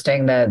it's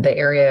interesting that the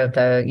area of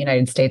the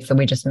United States that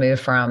we just moved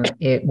from,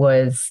 it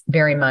was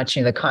very much,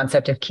 the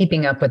concept of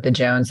keeping up with the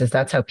Joneses.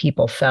 That's how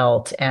people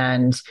felt.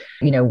 And,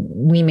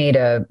 we made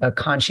a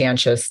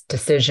conscientious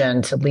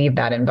decision to leave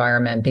that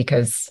environment,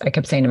 because I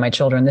kept saying to my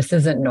children, this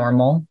isn't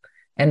normal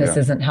and this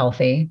isn't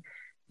healthy.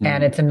 Mm-hmm.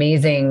 And it's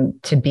amazing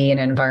to be in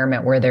an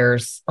environment where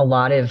there's a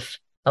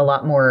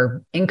lot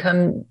more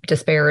income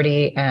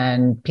disparity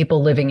and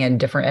people living in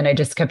different. And I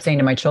just kept saying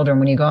to my children,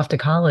 when you go off to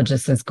college,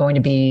 this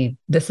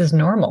is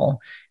normal.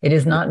 It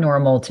is not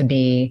normal to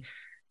be,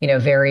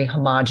 very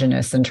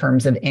homogenous in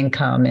terms of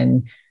income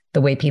and the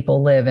way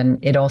people live.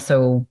 And it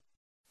also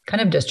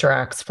kind of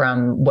distracts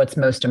from what's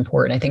most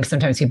important. I think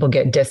sometimes people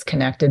get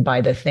disconnected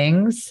by the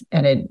things,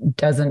 and it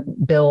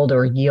doesn't build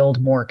or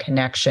yield more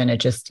connection. It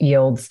just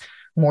yields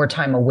more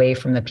time away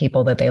from the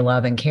people that they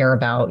love and care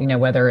about,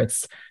 whether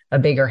it's a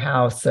bigger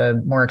house, a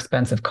more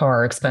expensive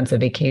car, expensive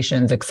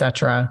vacations, et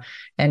cetera.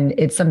 And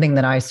it's something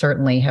that I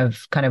certainly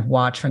have kind of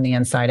watched from the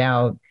inside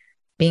out.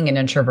 Being an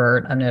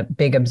introvert, I'm a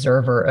big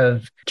observer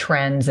of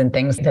trends and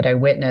things that I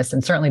witness,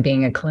 and certainly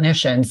being a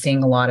clinician,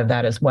 seeing a lot of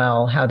that as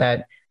well, how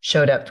that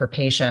showed up for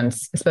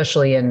patients,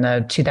 especially in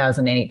the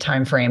 2008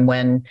 timeframe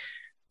when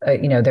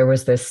there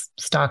was this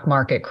stock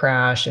market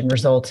crash and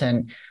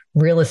resultant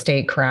real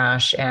estate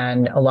crash.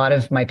 And a lot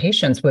of my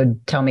patients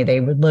would tell me they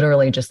would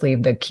literally just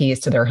leave the keys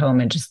to their home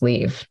and just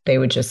leave. They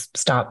would just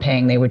stop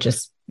paying. It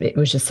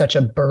was just such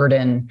a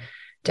burden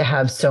to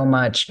have so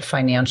much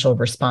financial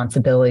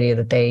responsibility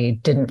that they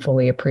didn't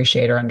fully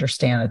appreciate or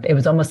understand. It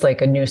was almost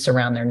like a noose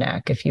around their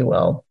neck, if you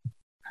will.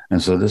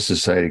 And so this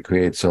society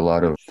creates a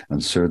lot of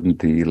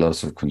uncertainty,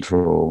 loss of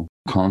control,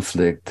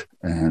 conflict,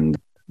 and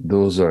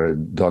those are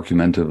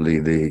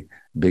documentably the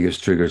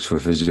biggest triggers for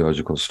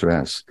physiological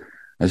stress.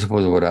 I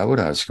suppose what I would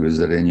ask you is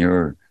that in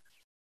your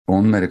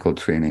own medical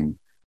training,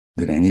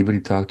 did anybody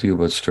talk to you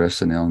about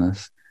stress and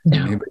illness?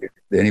 No.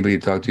 Anybody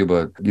talk to you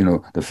about,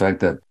 the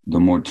fact that the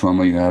more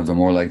trauma you have, the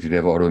more likely to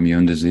have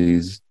autoimmune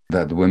disease,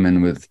 that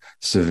women with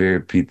severe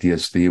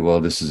PTSD,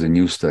 well, this is a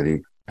new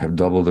study, have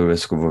double the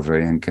risk of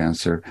ovarian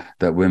cancer,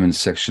 that women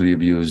sexually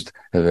abused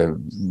have a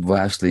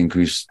vastly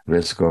increased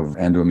risk of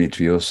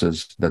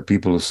endometriosis, that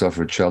people who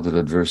suffer childhood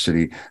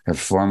adversity have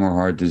far more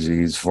heart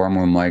disease, far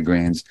more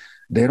migraines.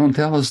 They don't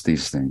tell us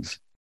these things.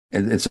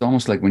 It's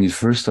almost like when you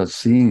first start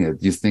seeing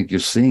it, you think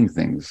you're seeing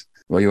things.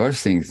 Well, you are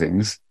seeing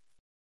things,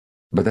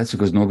 but that's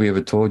because nobody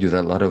ever told you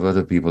that a lot of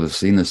other people have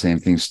seen the same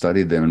things,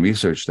 studied them, and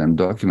researched them,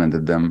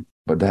 documented them,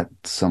 but that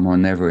somehow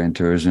never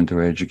enters into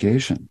our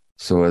education.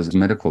 So as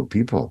medical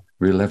people,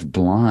 we're left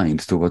blind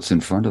to what's in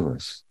front of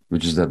us,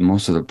 which is that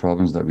most of the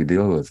problems that we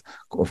deal with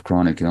of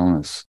chronic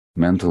illness,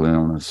 mental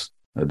illness,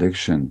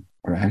 addiction,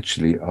 are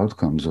actually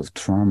outcomes of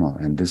trauma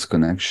and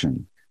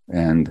disconnection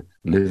and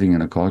living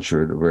in a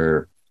culture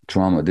where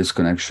trauma,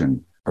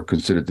 disconnection are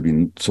considered to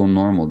be so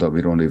normal that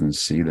we don't even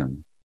see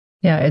them.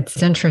 Yeah,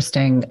 it's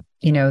interesting,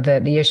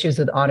 that the issues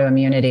with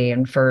autoimmunity,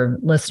 and for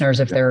listeners,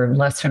 if they're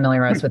less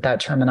familiarized with that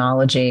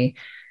terminology,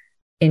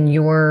 in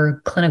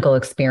your clinical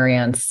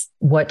experience,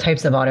 what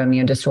types of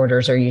autoimmune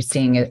disorders are you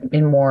seeing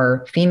in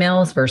more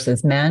females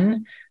versus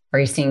men? Are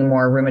you seeing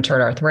more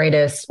rheumatoid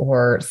arthritis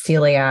or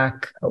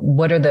celiac?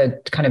 What are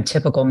the kind of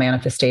typical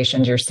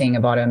manifestations you're seeing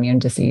of autoimmune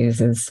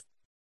diseases?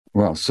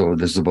 Well, so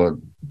there's about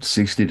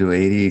 60 to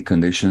 80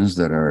 conditions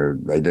that are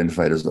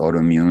identified as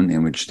autoimmune,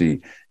 in which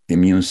the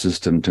immune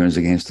system turns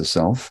against the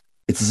self.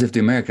 It's as if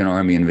the American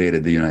army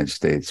invaded the United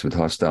States with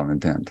hostile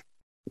intent.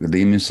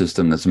 The immune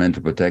system that's meant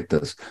to protect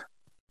us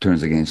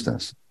turns against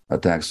us,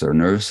 attacks our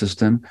nervous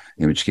system,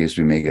 in which case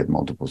we may get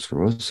multiple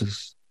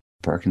sclerosis,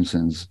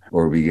 Parkinson's,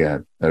 or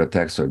it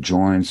attacks our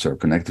joints, our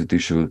connective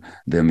tissue.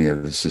 Then we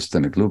have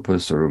systemic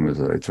lupus or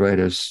rheumatoid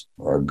arthritis,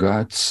 our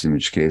guts, in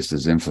which case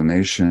there's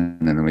inflammation,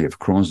 and then we have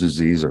Crohn's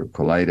disease or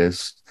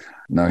colitis.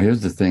 Now,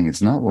 here's the thing.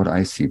 It's not what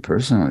I see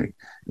personally.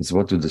 It's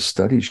what do the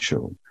studies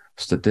show.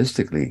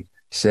 Statistically,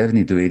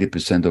 70 to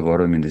 80% of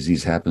autoimmune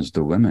disease happens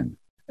to women.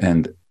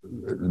 And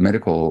the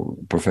medical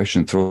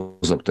profession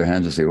throws up their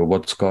hands and say, well,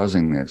 what's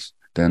causing this?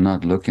 They're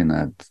not looking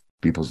at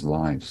people's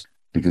lives.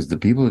 Because the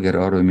people who get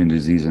autoimmune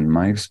disease, in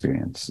my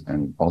experience,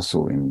 and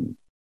also in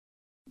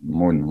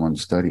more than one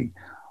study,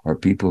 are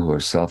people who are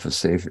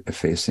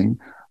self-effacing,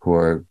 who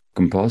are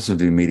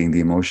compulsively meeting the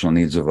emotional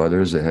needs of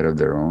others ahead of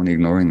their own,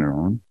 ignoring their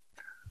own,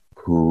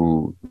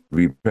 who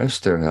repress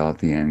their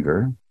healthy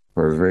anger,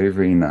 who are very,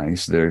 very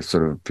nice. They're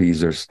sort of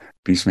pleasers,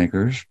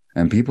 peacemakers,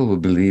 and people who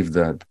believe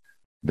that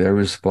they're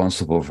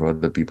responsible for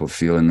other people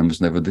feel and they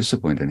must never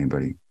disappoint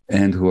anybody,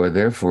 and who are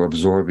therefore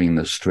absorbing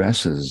the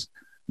stresses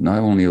not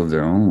only of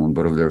their own,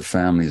 but of their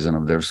families and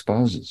of their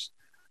spouses.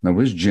 Now,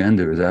 which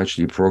gender is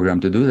actually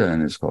programmed to do that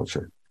in this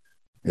culture?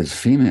 It's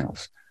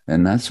females.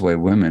 And that's why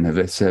women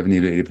have 70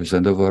 to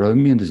 80% of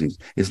autoimmune disease.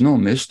 It's no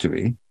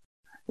mystery.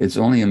 It's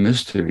only a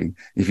mystery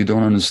if you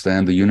don't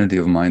understand the unity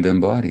of mind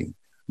and body,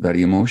 that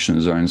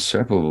emotions are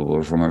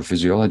inseparable from our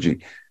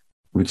physiology,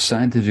 which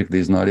scientifically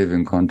is not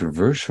even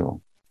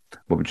controversial,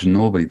 but which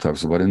nobody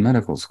talks about in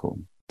medical school.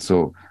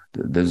 So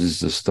there's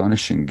this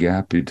astonishing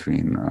gap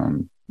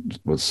between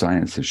what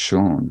science has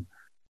shown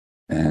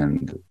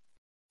and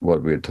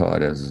what we're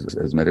taught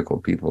as medical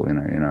people in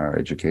our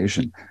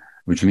education,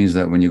 which means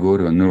that when you go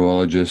to a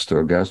neurologist or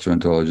a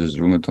gastroenterologist,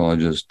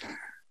 rheumatologist,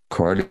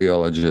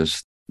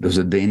 cardiologist, there's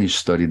a Danish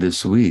study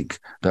this week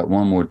that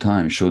one more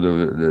time showed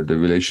the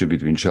relationship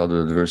between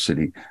childhood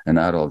adversity and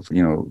adult,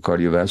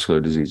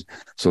 cardiovascular disease.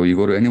 So you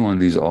go to any one of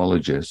these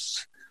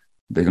ologists,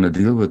 they're going to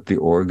deal with the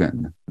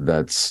organ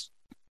that's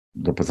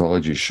the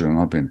pathology is showing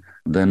up in.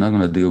 They're not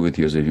going to deal with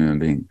you as a human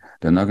being.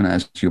 They're not going to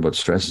ask you about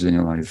stresses in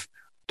your life,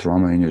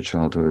 trauma in your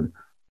childhood,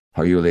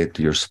 how you relate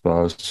to your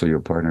spouse or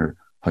your partner,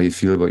 how you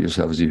feel about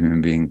yourself as a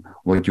human being,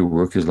 what your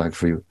work is like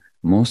for you.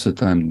 Most of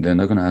the time, they're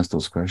not going to ask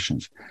those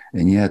questions.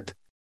 And yet,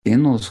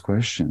 in those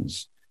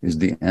questions is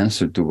the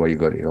answer to why you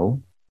got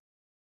ill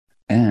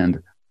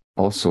and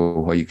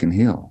also how you can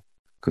heal.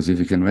 Because if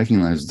you can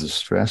recognize the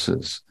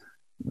stresses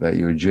that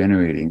you're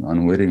generating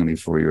unwittingly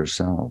for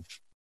yourself,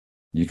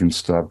 you can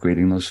stop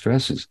creating those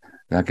stresses.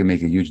 That can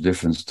make a huge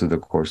difference to the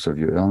course of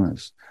your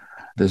illness.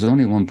 There's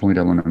only one point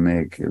I want to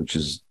make, which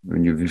is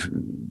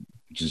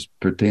just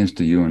pertains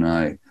to you and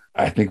I.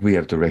 I think we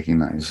have to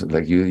recognize,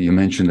 like you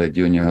mentioned that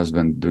you and your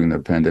husband during the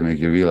pandemic,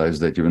 you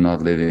realized that you were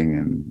not living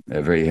in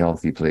a very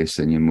healthy place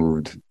and you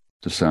moved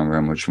to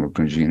somewhere much more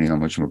congenial,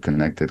 much more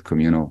connected,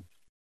 communal,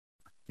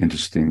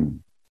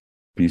 interesting,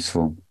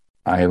 peaceful.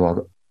 I have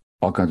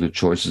all kinds of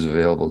choices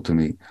available to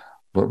me,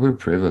 but we're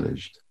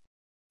privileged.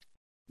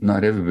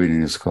 Not everybody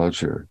in this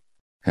culture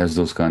has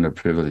those kind of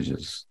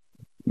privileges.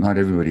 Not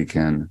everybody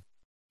can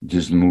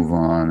just move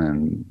on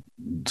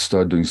and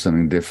start doing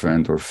something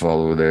different or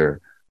follow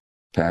their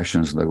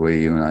passions the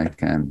way you and I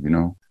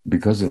can,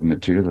 because of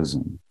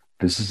materialism.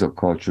 This is a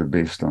culture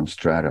based on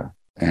strata,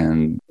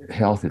 and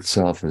health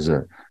itself is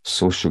a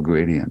social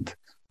gradient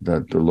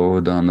that the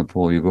lower down the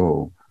pole you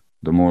go,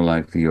 the more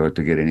likely you are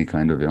to get any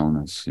kind of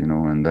illness,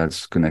 and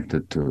that's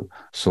connected to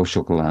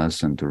social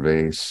class and to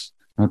race,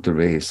 not to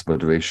race,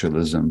 but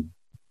racialism.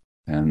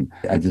 And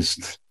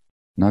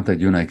not that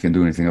you and I can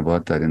do anything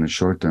about that in the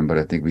short term, but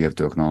I think we have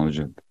to acknowledge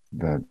it,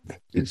 that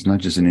it's not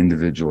just an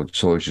individual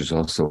choice, it's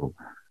also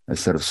a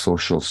set of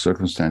social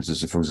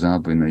circumstances. For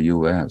example, in the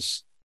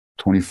US,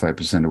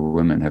 25% of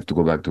women have to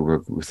go back to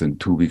work within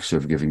 2 weeks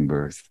of giving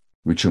birth,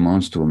 which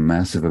amounts to a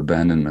massive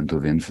abandonment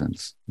of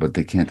infants, but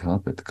they can't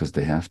help it because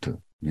they have to,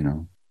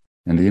 and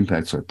the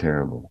impacts are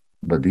terrible.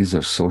 But these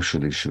are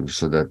social issues,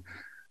 so that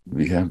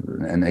we have,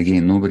 and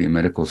again, nobody in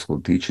medical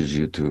school teaches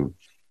you to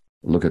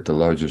look at the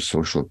larger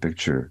social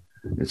picture.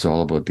 It's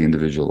all about the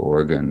individual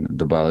organ,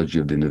 the biology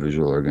of the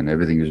individual organ.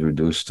 Everything is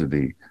reduced to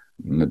the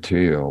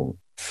material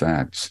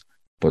facts,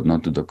 but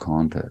not to the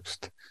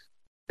context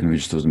in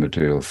which those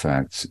material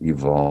facts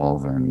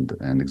evolve and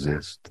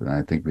exist. And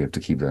I think we have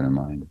to keep that in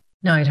mind.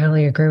 No, I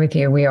totally agree with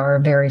you. We are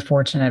very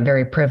fortunate,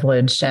 very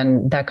privileged,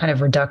 and that kind of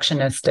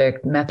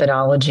reductionistic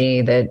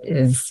methodology that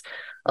is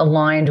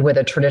aligned with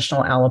a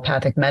traditional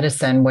allopathic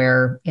medicine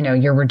where,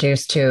 you're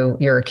reduced to,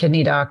 you're a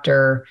kidney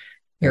doctor,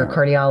 you're a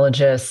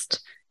cardiologist,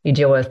 you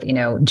deal with,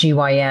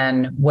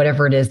 GYN,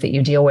 whatever it is that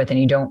you deal with, and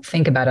you don't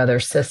think about other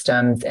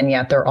systems, and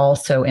yet they're all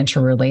so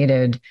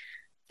interrelated.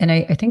 And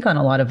I think on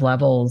a lot of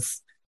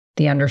levels,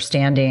 the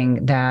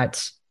understanding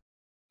that,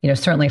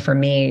 certainly for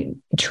me,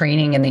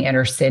 training in the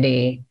inner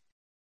city,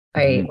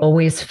 I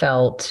always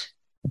felt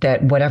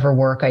that whatever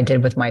work I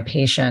did with my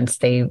patients,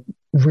 they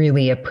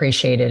really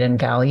appreciated and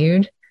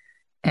valued.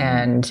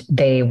 And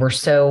they were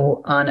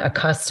so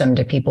unaccustomed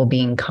to people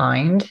being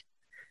kind,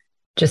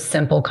 just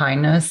simple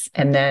kindness.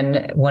 And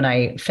then when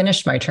I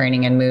finished my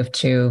training and moved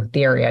to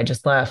the area I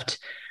just left,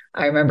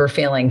 I remember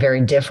feeling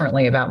very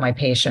differently about my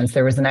patients.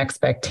 There was an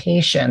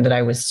expectation that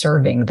I was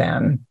serving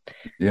them.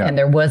 Yeah. And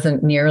there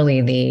wasn't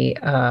nearly the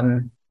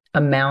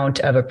amount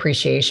of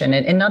appreciation.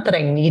 And not that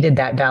I needed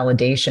that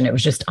validation. It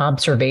was just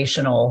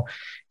observational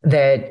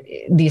that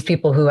these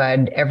people who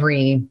had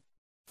every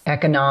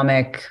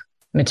economic,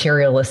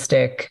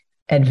 materialistic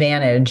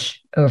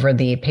advantage over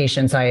the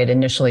patients I had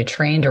initially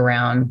trained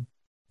around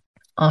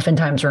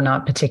oftentimes were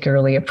not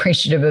particularly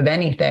appreciative of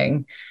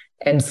anything.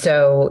 And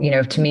so,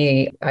 to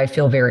me, I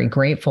feel very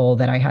grateful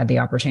that I had the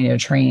opportunity to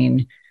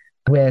train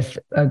with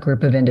a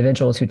group of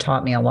individuals who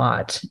taught me a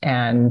lot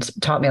and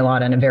taught me a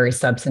lot on a very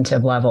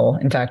substantive level.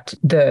 In fact,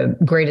 the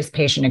greatest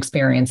patient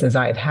experiences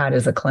I've had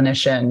as a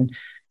clinician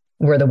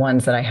were the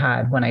ones that I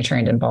had when I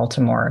trained in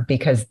Baltimore,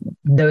 because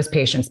those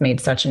patients made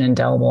such an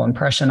indelible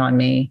impression on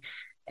me.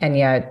 And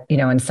yet,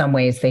 in some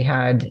ways they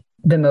had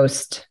the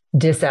most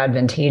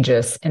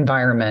disadvantageous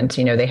environment.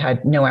 They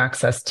had no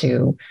access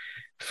to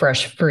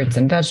fresh fruits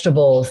and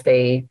vegetables.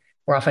 They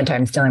were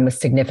oftentimes dealing with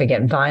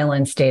significant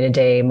violence day to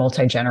day,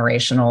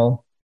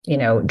 multi-generational,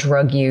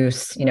 drug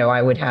use.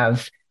 I would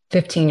have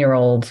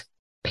 15-year-old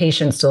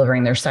patients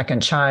delivering their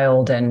second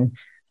child. And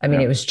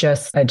it was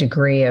just a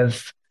degree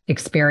of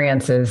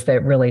experiences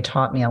that really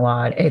taught me a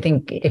lot. I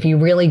think if you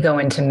really go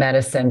into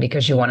medicine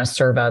because you want to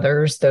serve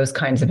others, those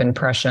kinds of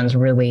impressions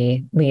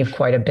really leave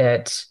quite a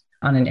bit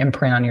on an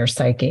imprint on your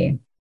psyche.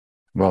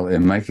 Well,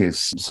 in my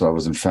case, so I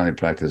was in family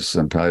practice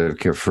and palliative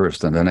care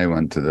first, and then I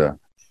went to the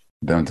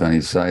downtown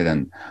east side.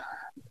 And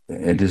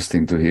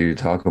interesting to hear you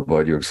talk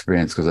about your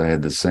experience, because I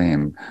had the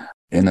same.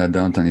 In that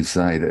downtown east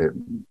side,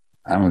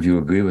 I don't know if you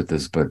agree with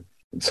this, but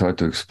it's hard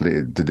to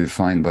explain, to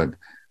define, but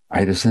I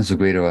had a sense of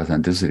greater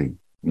authenticity.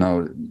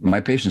 Now, my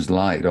patients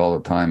lied all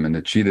the time, and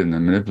they cheated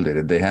and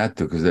manipulated. They had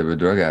to, because they were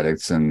drug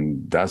addicts,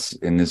 and that's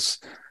in this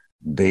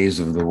days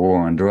of the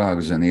war on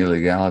drugs and the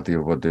illegality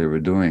of what they were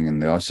doing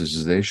and the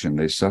ostracization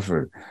they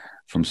suffered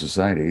from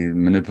society.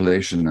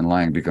 Manipulation and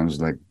lying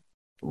becomes like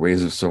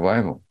ways of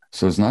survival.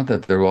 So it's not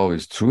that they're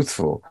always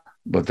truthful,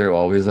 but they're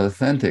always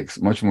authentic,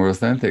 much more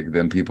authentic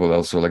than people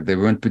else. So like they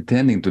weren't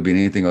pretending to be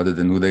anything other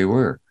than who they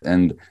were.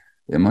 And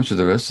in much of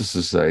the rest of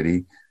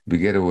society, we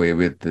get away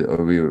with,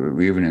 or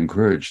we even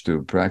encouraged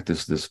to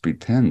practice this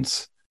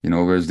pretense,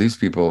 whereas these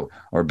people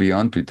are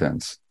beyond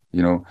pretense,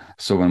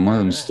 So when one of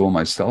them stole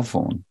my cell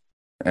phone,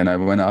 and I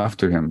went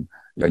after him,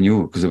 I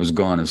knew because it was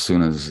gone as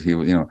soon as he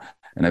was,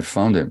 and I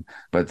found him.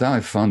 By the time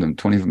I found him,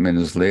 20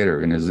 minutes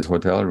later in his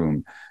hotel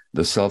room,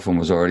 the cell phone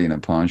was already in a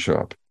pawn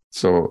shop.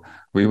 So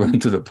we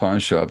went to the pawn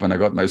shop and I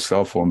got my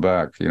cell phone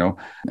back,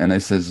 and I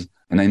says,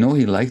 and I know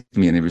he liked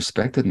me and he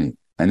respected me.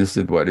 And I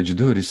said, why did you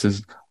do it? He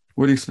says,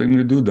 what do you expect me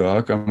to do,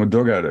 Doc? I'm a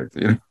drug addict,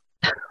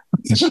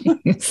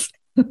 Jeez.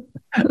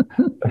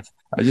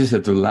 I just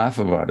had to laugh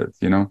about it,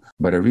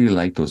 but I really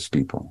like those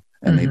people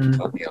and they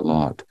taught me a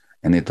lot,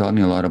 and they taught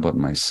me a lot about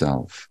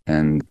myself.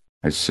 And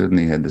I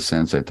certainly had the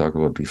sense I talked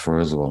about before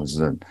as well, is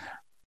that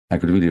I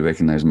could really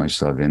recognize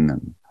myself in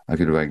them. I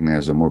could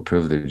recognize a more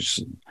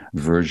privileged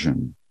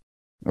version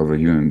of a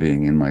human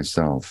being in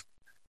myself,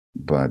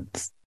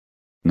 but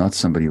not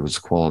somebody who was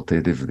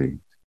quantitatively,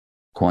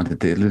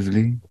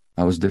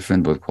 I was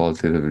different, but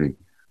qualitatively,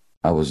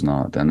 I was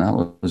not. And that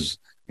was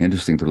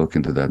interesting to look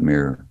into that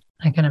mirror.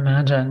 I can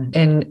imagine.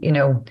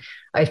 And,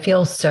 I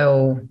feel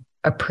so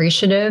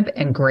appreciative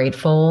and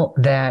grateful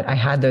that I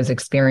had those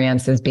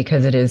experiences,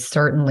 because it has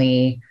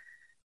certainly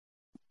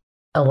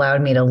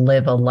allowed me to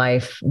live a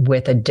life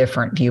with a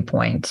different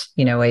viewpoint.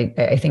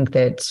 I think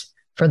that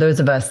for those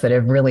of us that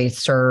have really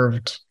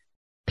served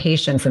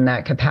patients in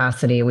that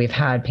capacity, we've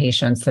had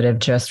patients that have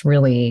just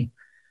really,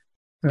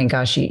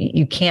 gosh,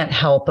 you can't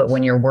help but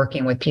when you're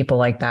working with people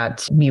like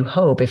that, you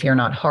hope, if you're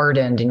not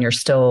hardened and you're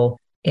still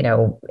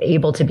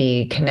able to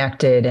be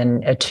connected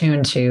and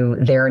attuned to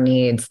their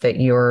needs,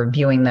 that you're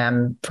viewing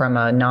them from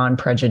a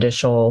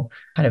non-prejudicial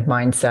kind of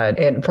mindset.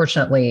 And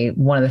unfortunately,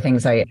 one of the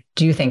things I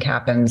do think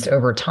happens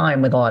over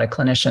time with a lot of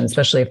clinicians,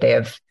 especially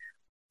if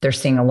they're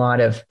seeing a lot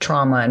of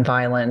trauma and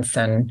violence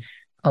and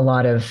a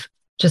lot of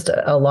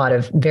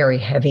very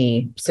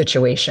heavy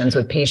situations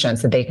with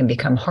patients, that they can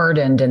become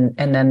hardened and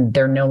then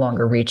they're no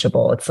longer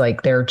reachable. It's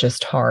like they're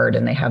just hard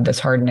and they have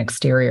this hardened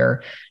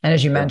exterior. And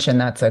as you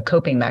mentioned, that's a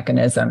coping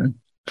mechanism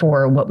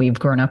for what we've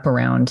grown up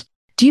around.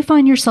 Do you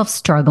find yourself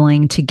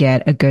struggling to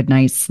get a good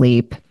night's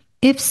sleep?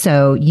 If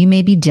so, you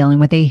may be dealing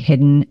with a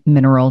hidden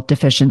mineral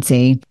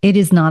deficiency. It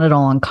is not at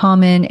all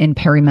uncommon in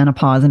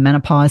perimenopause and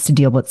menopause to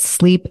deal with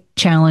sleep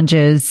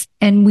challenges.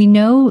 And we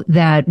know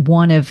that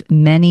one of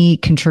many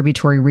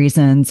contributory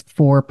reasons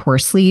for poor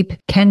sleep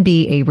can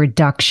be a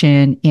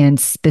reduction in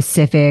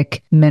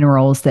specific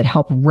minerals that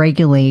help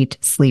regulate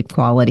sleep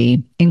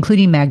quality,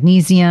 including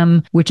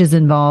magnesium, which is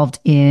involved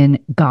in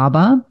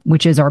GABA,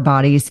 which is our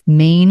body's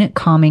main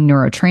calming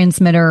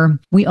neurotransmitter.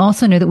 We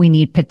also know that we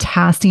need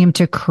potassium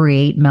to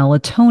create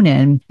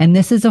melatonin. And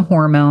this is a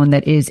hormone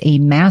that is a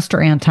master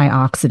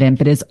antioxidant,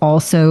 but is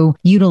also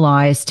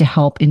utilized to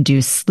help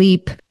induce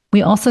sleep.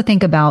 We also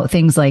think about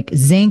things like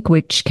zinc,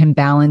 which can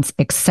balance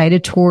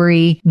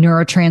excitatory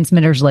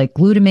neurotransmitters like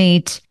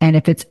glutamate. And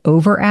if it's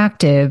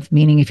overactive,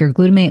 meaning if your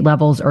glutamate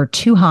levels are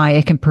too high,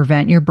 it can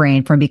prevent your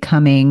brain from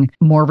becoming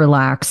more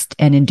relaxed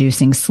and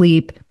inducing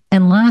sleep.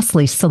 And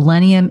lastly,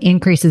 selenium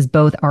increases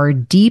both our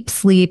deep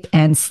sleep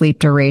and sleep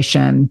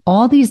duration.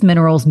 All these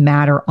minerals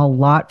matter a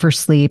lot for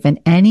sleep, and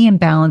any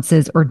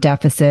imbalances or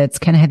deficits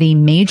can have a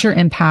major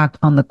impact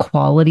on the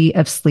quality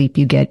of sleep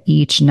you get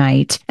each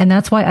night. And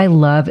that's why I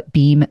love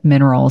Beam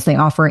Minerals. They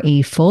offer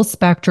a full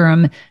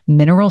spectrum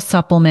mineral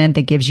supplement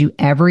that gives you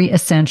every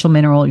essential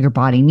mineral your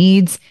body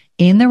needs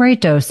in the right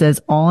doses,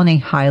 all in a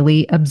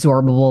highly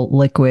absorbable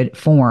liquid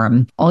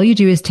form. All you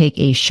do is take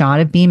a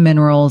shot of Beam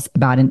Minerals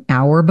about an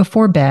hour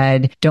before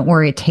bed. Don't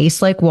worry, it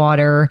tastes like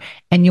water,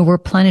 and you'll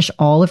replenish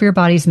all of your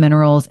body's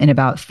minerals in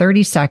about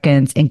 30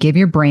 seconds and give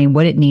your brain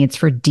what it needs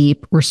for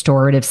deep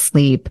restorative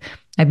sleep.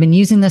 I've been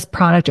using this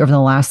product over the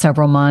last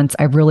several months.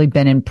 I've really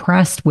been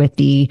impressed with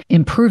the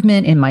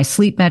improvement in my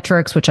sleep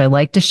metrics, which I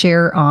like to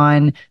share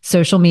on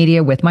social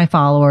media with my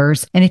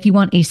followers. And if you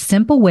want a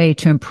simple way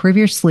to improve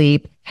your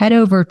sleep, head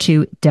over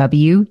to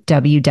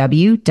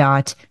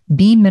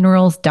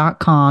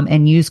www.beamminerals.com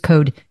and use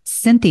code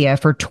Cynthia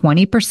for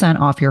 20%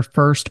 off your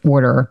first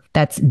order.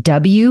 That's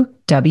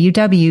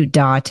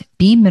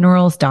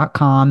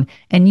www.beamminerals.com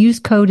and use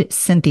code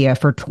Cynthia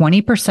for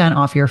 20%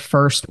 off your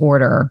first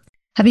order.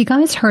 Have you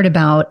guys heard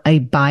about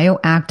a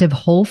bioactive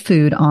whole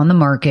food on the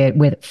market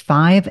with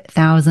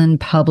 5,000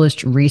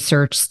 published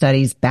research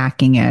studies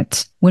backing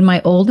it? When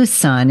my oldest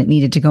son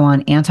needed to go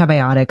on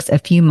antibiotics a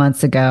few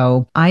months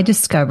ago, I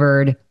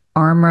discovered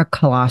Armra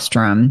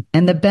Colostrum,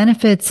 and the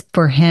benefits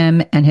for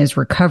him and his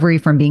recovery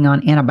from being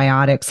on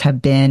antibiotics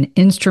have been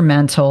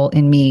instrumental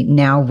in me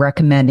now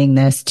recommending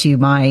this to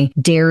my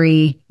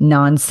dairy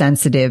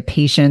non-sensitive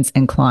patients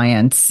and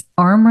clients.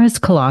 Armra's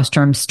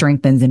colostrum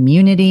strengthens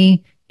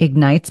immunity,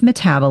 ignites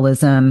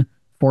metabolism,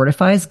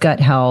 fortifies gut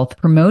health,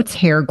 promotes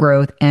hair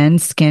growth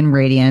and skin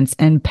radiance,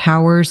 and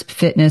powers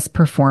fitness,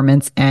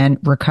 performance, and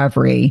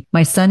recovery.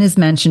 My son has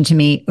mentioned to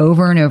me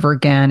over and over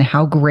again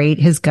how great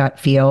his gut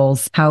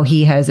feels, how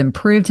he has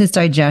improved his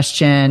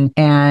digestion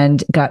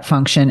and gut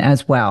function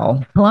as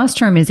well.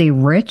 Colostrum is a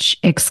rich,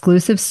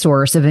 exclusive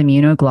source of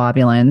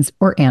immunoglobulins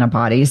or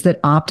antibodies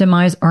that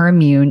optimize our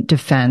immune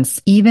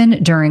defense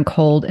even during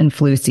cold and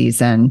flu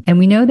season. And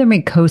we know the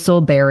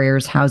mucosal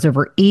barriers house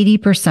over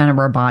 80% of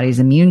our body's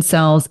immune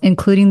cells,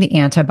 including including the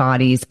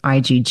antibodies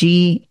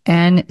IgG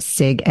and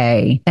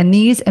SIG-A. And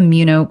these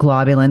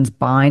immunoglobulins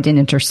bind and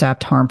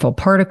intercept harmful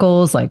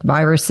particles like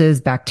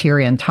viruses,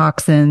 bacteria, and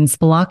toxins,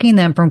 blocking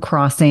them from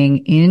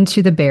crossing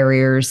into the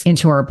barriers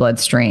into our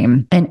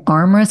bloodstream. And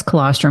Armrest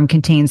colostrum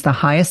contains the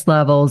highest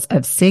levels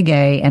of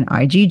SIG-A and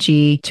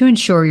IgG to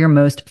ensure your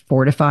most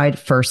fortified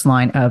first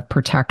line of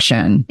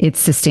protection.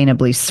 It's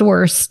sustainably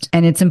sourced,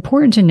 and it's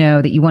important to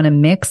know that you want to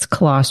mix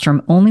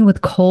colostrum only with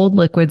cold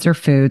liquids or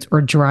foods,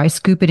 or dry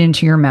scoop it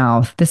into your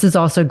mouth. This is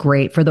also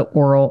great for the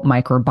oral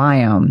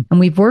microbiome. And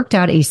we've worked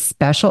out a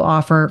special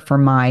offer for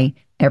my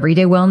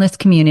Everyday Wellness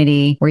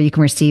community where you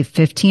can receive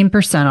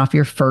 15% off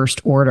your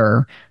first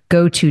order.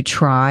 Go to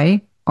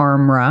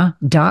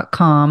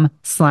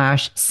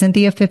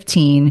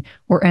tryarmra.com/Cynthia15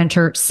 or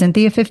enter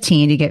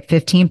Cynthia15 to get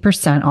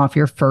 15% off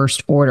your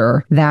first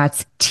order.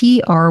 That's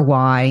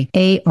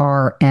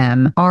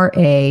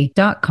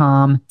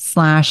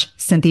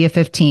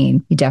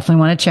tryarmra.com/Cynthia15. You definitely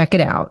want to check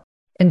it out.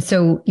 And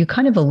so you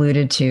kind of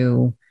alluded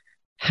to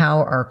how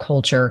our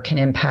culture can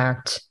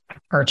impact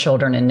our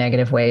children in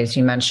negative ways.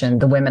 You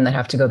mentioned the women that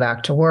have to go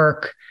back to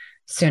work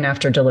soon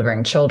after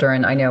delivering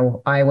children. I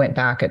know I went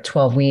back at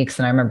 12 weeks,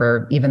 and I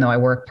remember, even though I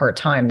worked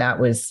part-time,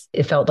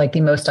 it felt like the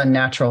most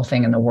unnatural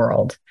thing in the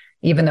world.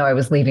 Even though I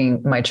was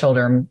leaving my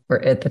children,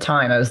 or at the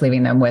time, I was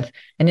leaving them with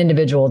an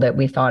individual that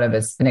we thought of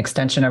as an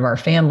extension of our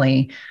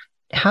family.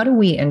 How do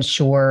we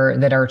ensure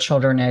that our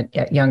children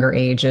at younger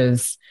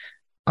ages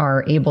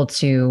are able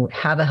to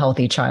have a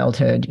healthy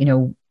childhood,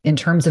 in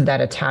terms of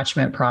that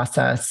attachment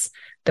process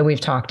that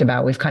we've talked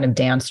about, we've kind of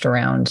danced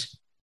around?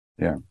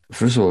 Yeah.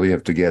 First of all, we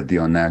have to get the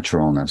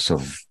unnaturalness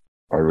of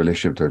our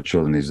relationship to our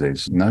children these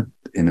days, not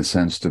in a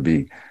sense to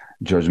be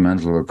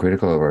judgmental or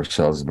critical of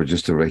ourselves, but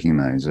just to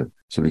recognize it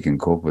so we can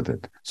cope with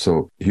it.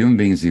 So human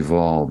beings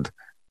evolved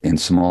in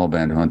small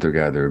band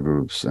hunter-gatherer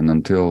groups. And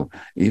until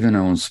even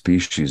our own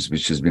species,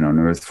 which has been on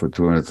Earth for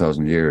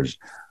 200,000 years,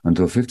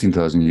 until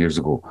 15,000 years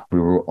ago, we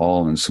were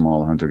all in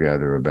small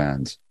hunter-gatherer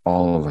bands,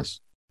 all of us.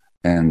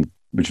 And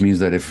which means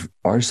that if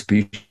our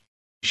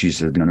species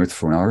had been on Earth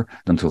for an hour,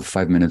 until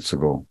 5 minutes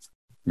ago,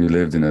 we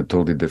lived in a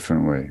totally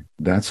different way.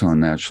 That's how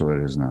unnatural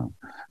it is now.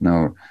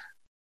 Now,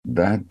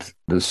 that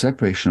the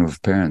separation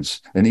of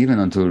parents, and even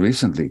until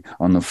recently,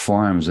 on the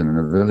farms and in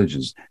the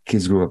villages,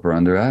 kids grew up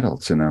around their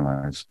adults in their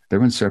lives. They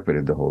weren't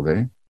separated the whole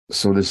day.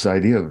 So this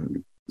idea of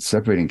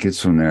separating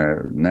kids from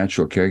their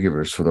natural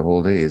caregivers for the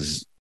whole day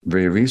is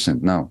very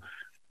recent. Now,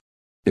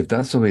 if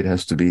that's the way it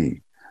has to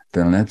be,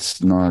 then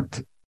let's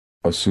not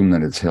assume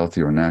that it's healthy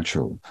or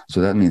natural.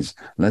 So that means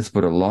let's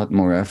put a lot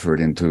more effort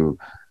into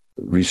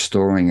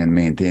restoring and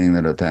maintaining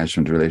that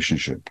attachment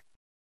relationship.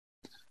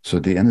 So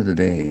at the end of the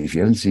day, if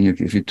you haven't seen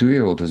if your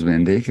 2-year-old has been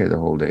in daycare the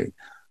whole day,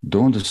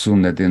 don't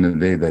assume that at the end of the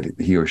day that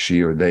he or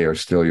she or they are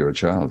still your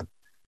child.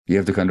 You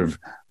have to kind of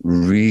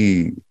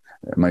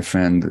my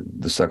friend,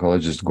 the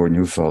psychologist Gordon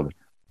Neufeld,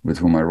 with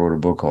whom I wrote a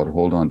book called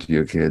Hold On to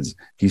Your Kids,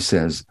 he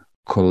says,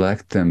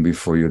 collect them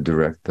before you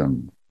direct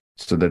them.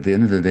 So that at the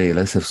end of the day,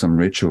 let's have some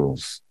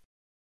rituals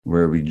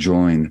where we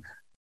rejoin,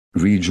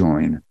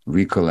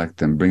 recollect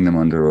them, bring them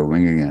under our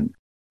wing again,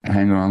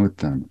 hang around with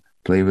them,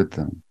 play with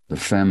them. The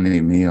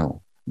family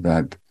meal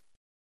that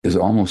is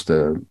almost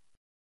a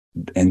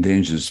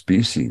endangered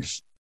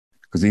species.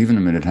 Because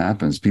even when it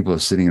happens, people are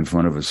sitting in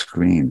front of a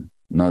screen,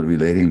 not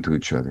relating to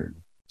each other.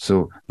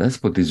 So let's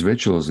put these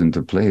rituals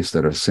into place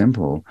that are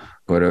simple,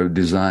 but are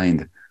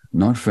designed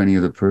not for any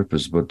other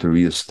purpose, but to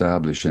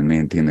reestablish and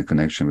maintain a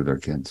connection with our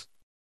kids.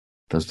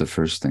 That's the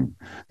first thing.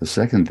 The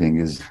second thing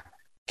is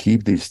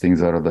keep these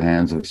things out of the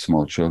hands of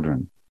small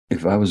children.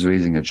 If I was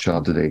raising a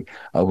child today,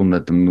 I wouldn't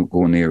let them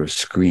go near a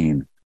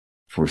screen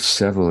for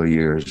several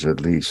years,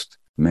 at least,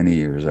 many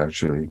years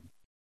actually,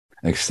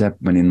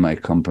 except when in my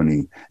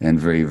company and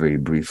very, very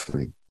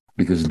briefly.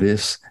 Because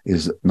this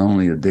is not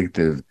only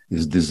addictive,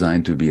 it's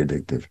designed to be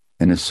addictive.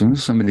 And as soon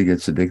as somebody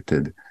gets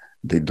addicted,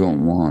 they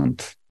don't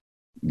want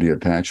the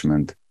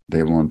attachment,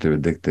 they want their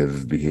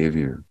addictive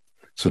behavior.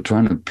 So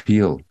trying to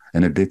peel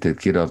an addicted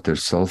kid off their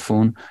cell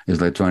phone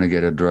is like trying to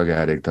get a drug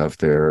addict off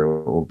their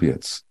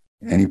opiates.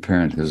 Any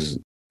parent who's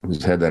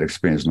had that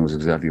experience knows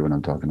exactly what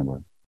I'm talking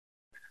about.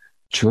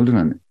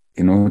 Children,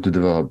 in order to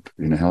develop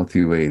in a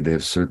healthy way, they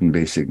have certain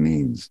basic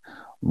needs.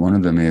 One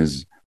of them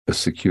is a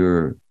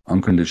secure,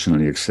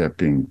 unconditionally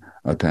accepting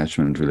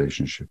attachment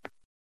relationship.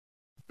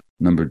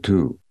 Number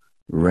 2,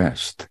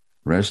 rest.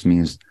 Rest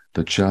means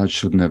the child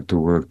shouldn't have to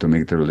work to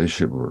make the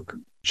relationship work.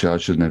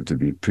 Child shouldn't have to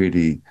be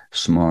pretty,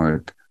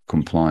 smart,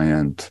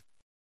 compliant,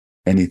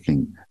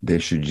 anything. They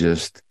should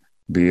just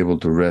be able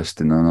to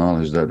rest in the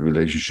knowledge that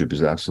relationship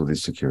is absolutely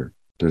secure.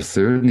 The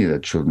third need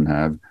that children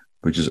have,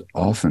 which is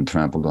often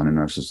trampled on in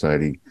our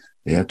society,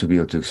 they have to be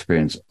able to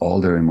experience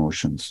all their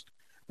emotions.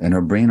 And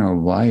our brain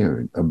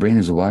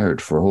is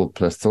wired for a whole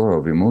plethora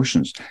of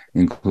emotions,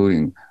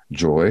 including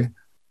joy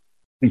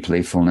and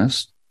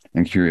playfulness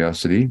and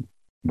curiosity,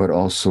 but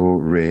also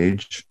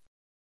rage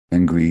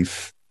and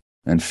grief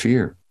and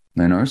fear.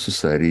 Now, in our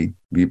society,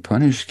 we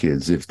punish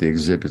kids if they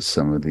exhibit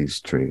some of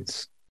these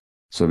traits.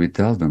 So we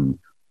tell them,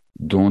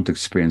 don't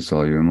experience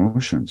all your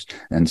emotions.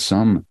 And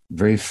some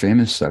very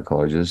famous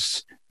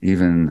psychologists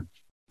even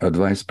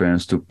advise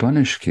parents to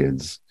punish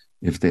kids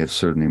if they have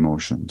certain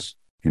emotions,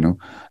 you know?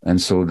 And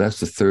so that's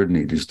the third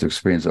need, is to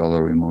experience all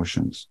our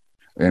emotions.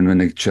 And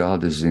when a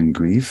child is in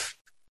grief,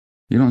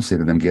 you don't say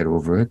to them, get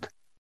over it.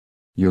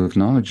 You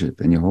acknowledge it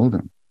and you hold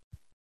them,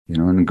 you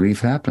know, and grief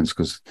happens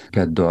because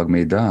pet dog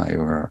may die,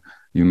 or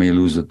you may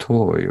lose a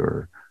toy,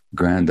 or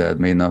granddad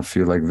may not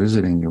feel like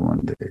visiting you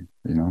one day,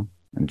 you know,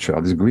 and the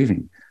child is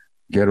grieving.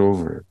 Get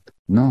over it.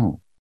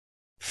 No,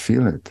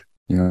 feel it,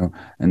 you know.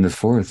 And the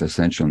fourth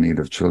essential need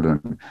of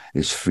children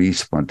is free,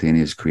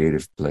 spontaneous,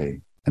 creative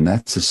play. And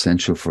that's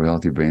essential for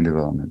healthy brain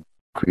development.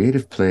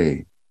 Creative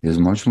play is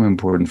much more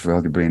important for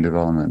healthy brain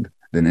development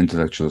than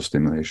intellectual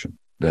stimulation.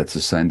 That's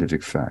a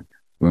scientific fact.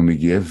 When we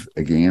give,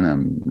 again,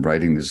 I'm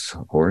riding this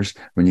horse,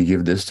 when you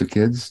give this to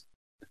kids,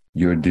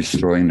 you're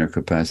destroying their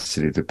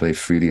capacity to play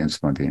freely and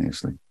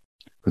spontaneously,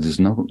 because it's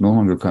no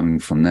longer coming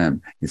from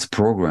them. It's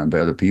programmed by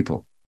other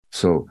people.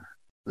 So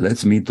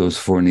let's meet those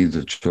four needs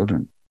of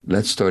children.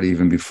 Let's start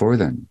even before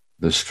then.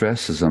 The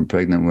stresses on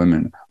pregnant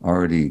women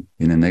already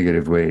in a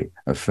negative way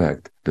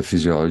affect the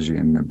physiology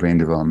and the brain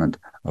development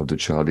of the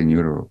child in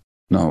utero.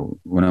 Now,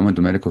 when I went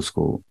to medical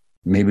school,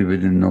 maybe we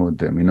didn't know it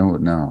then, we know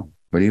it now.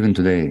 But even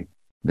today,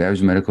 the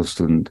average medical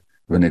student,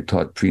 when they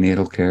taught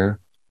prenatal care,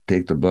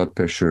 take the blood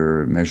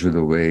pressure, measure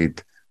the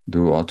weight,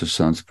 do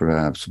ultrasounds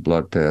perhaps,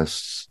 blood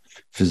tests,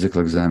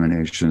 physical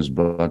examinations,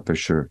 blood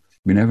pressure.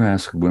 We never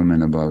ask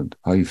women about,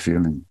 how are you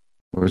feeling?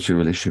 What's your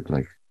relationship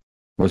like?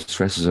 What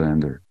stresses are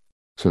under?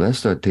 So let's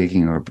start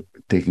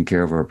taking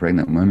care of our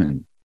pregnant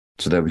women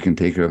so that we can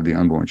take care of the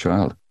unborn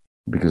child,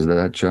 because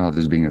that child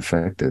is being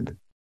affected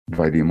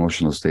by the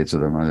emotional states of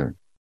their mother.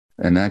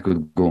 And that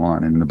could go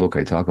on. In the book,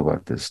 I talk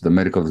about this, the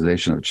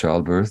medicalization of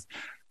childbirth,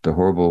 the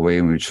horrible way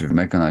in which we've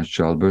mechanized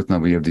childbirth. Now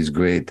we have these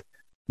great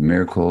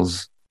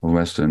miracles of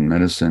Western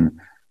medicine.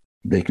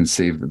 They can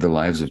save the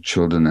lives of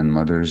children and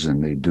mothers,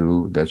 and they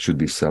do. That should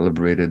be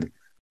celebrated.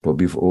 But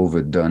we've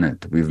overdone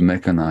it. We've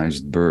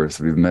mechanized birth.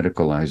 We've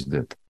medicalized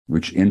it,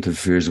 which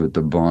interferes with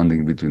the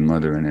bonding between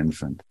mother and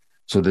infant.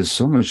 So there's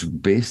so much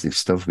basic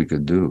stuff we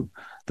could do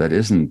that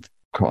isn't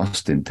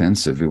cost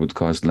intensive. It would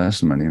cost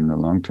less money in the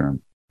long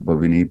term, but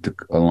we need to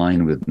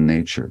align with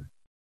nature.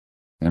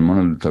 And one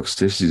of the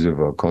toxicities of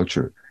our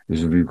culture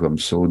is we've become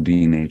so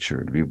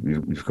denatured.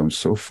 We've become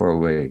so far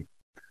away.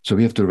 So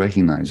we have to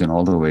recognize in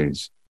all the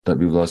ways that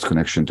we've lost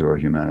connection to our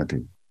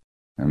humanity.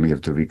 And we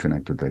have to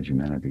reconnect with that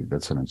humanity.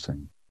 That's what I'm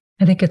saying.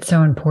 I think it's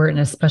so important,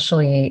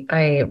 especially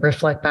I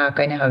reflect back,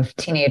 I now have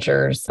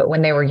teenagers, but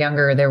when they were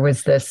younger, there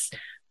was this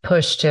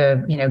push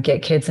to,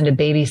 get kids into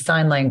baby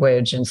sign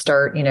language and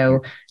start,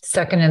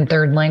 second and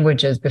third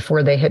languages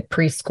before they hit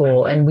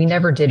preschool. And we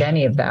never did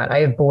any of that. I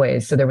have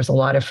boys, so there was a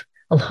lot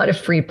of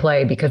free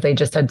play because they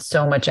just had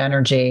so much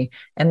energy.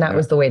 And that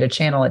was the way to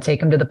channel it. Take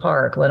them to the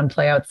park, let them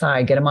play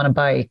outside, get them on a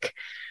bike.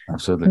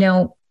 Absolutely.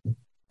 Now,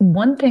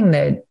 one thing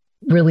that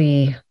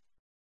really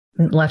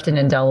left an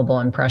indelible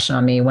impression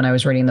on me when I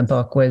was reading the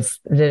book was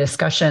the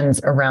discussions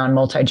around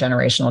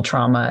multi-generational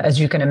trauma. As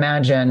you can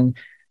imagine,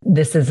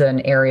 this is an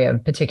area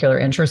of particular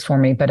interest for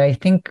me, but I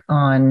think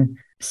on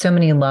so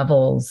many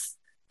levels,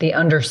 the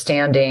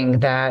understanding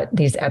that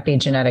these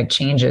epigenetic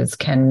changes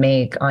can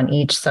make on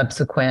each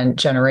subsequent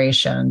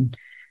generation.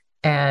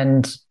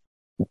 And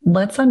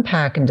let's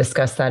unpack and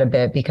discuss that a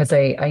bit, because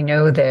I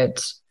know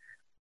that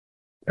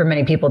for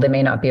many people, they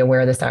may not be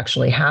aware this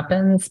actually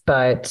happens,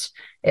 but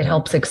it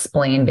helps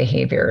explain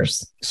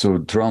behaviors. So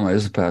trauma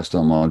is passed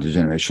on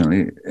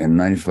multigenerationally, and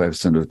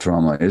 95% of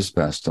trauma is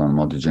passed on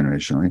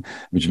multigenerationally,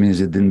 which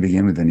means it didn't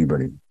begin with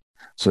anybody.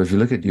 So if you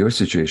look at your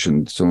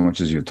situation, so much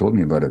as you told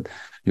me about it,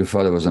 your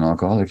father was an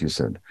alcoholic, you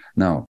said.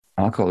 Now,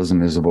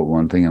 alcoholism is about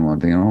one thing and one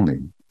thing only,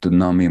 to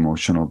numb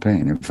emotional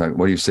pain. In fact,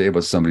 what you say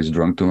about somebody's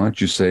drunk too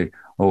much, you say,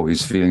 oh,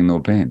 he's feeling no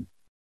pain.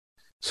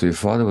 So your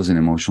father was in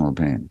emotional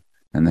pain.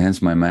 And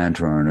hence my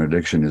mantra on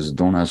addiction is,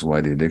 don't ask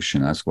why the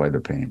addiction, ask why the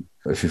pain.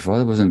 If your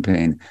father was in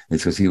pain,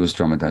 it's because he was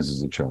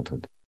traumatized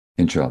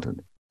in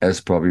childhood,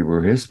 as probably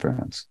were his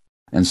parents.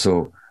 And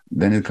so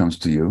then it comes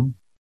to you,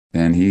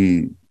 and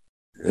he,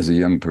 as a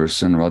young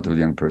person, relatively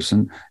young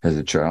person, as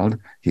a child,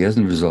 he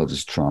hasn't resolved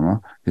his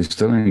trauma. He's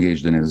still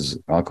engaged in his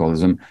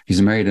alcoholism.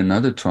 He's married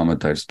another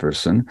traumatized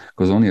person,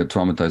 because only a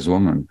traumatized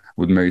woman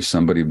would marry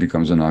somebody who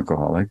becomes an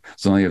alcoholic.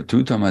 So now you have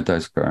two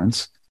traumatized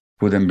parents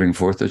who then bring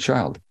forth a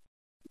child.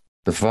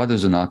 The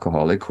father's an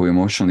alcoholic who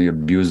emotionally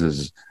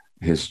abuses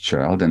his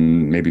child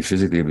and maybe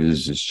physically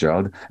abuses his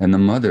child. And the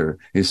mother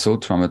is so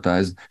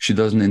traumatized, she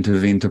doesn't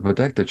intervene to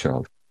protect the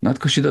child. Not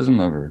because she doesn't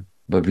love her,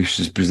 but because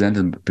she's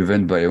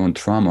prevented by her own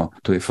trauma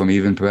from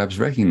even perhaps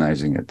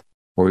recognizing it.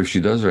 Or if she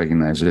does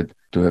recognize it,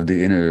 to have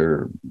the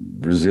inner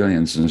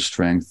resilience and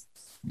strength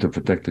to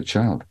protect the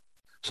child.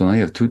 So now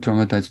you have two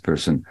traumatized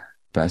person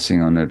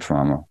passing on their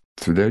trauma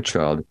through their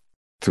child,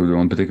 through their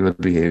own particular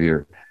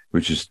behavior,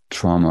 which is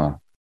trauma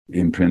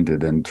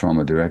imprinted and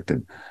trauma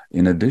directed.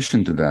 In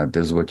addition to that,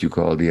 there's what you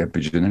call the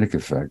epigenetic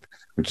effect,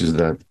 which is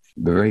that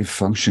the very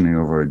functioning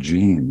of our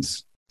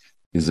genes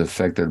is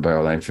affected by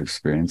our life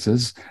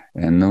experiences,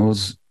 and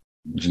those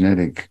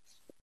genetic,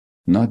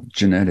 not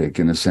genetic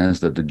in the sense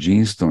that the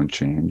genes don't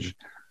change,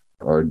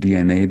 our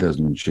DNA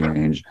doesn't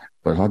change,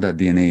 but how that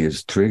DNA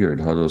is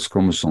triggered, how those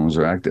chromosomes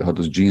are active, how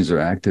those genes are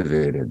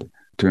activated,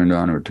 turned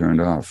on or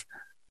turned off,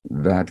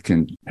 that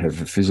can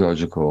have a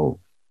physiological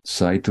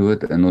side to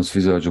it. And those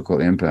physiological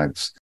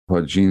impacts,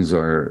 how genes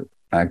are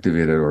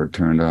activated or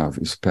turned off,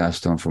 is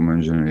passed on from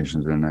one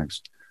generation to the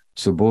next.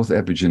 So both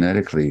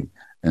epigenetically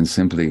and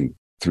simply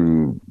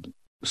through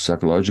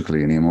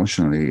psychologically and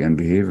emotionally and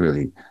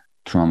behaviorally,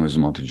 trauma is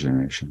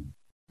multi-generation.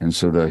 And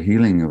so the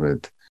healing of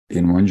it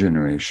in one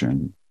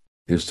generation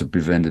is to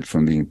prevent it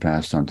from being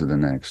passed on to the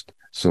next.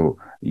 So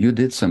you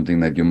did something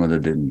that your mother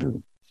didn't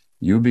do.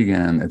 You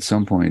began at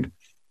some point,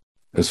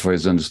 as far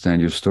as I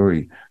understand your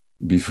story,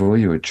 before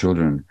you were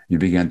children, you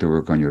began to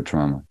work on your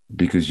trauma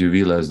because you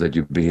realized that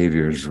your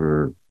behaviors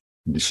were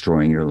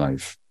destroying your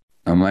life.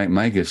 And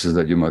my guess is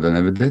that your mother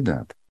never did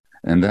that.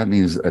 And that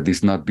means, at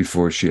least not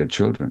before she had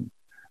children.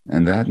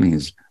 And that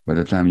means by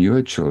the time you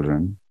had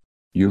children,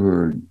 you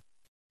were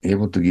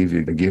able to give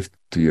a gift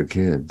to your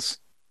kids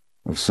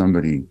of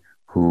somebody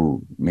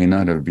who may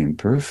not have been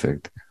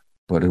perfect,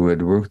 but who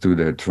had worked through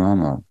their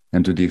trauma.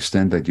 And to the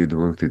extent that you'd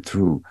worked it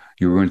through,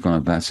 you weren't going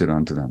to pass it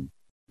on to them,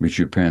 which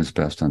your parents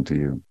passed on to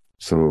you.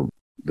 So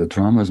the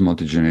trauma is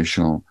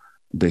multi-generational.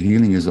 The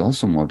healing is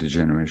also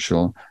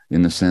multi-generational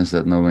in the sense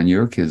that now when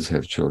your kids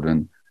have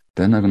children,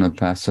 they're not going to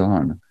pass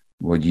on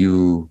what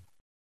you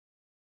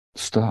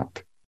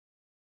stopped.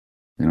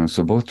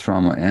 So both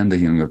trauma and the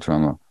healing of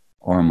trauma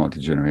are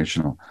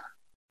multi-generational,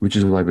 which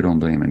is why we don't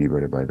blame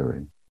anybody, by the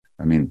way.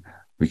 I mean,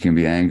 we can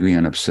be angry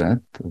and upset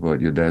about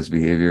your dad's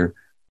behavior,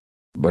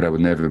 but I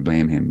would never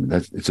blame him.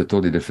 It's a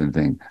totally different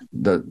thing.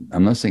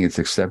 I'm not saying it's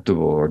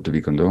acceptable or to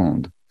be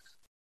condoned.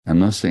 I'm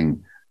not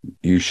saying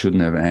you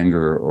shouldn't have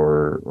anger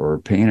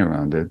or pain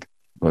around it,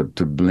 but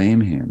to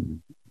blame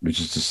him, which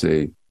is to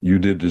say, you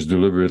did this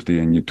deliberately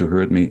and to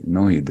hurt me.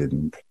 No, he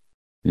didn't.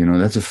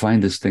 That's a fine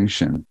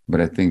distinction,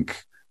 but I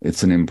think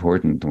it's an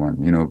important one,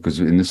 because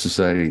in this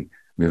society,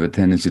 we have a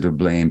tendency to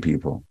blame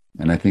people.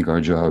 And I think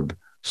our job,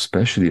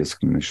 especially as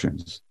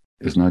clinicians,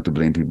 is not to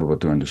blame people,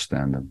 but to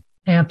understand them.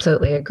 I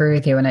absolutely agree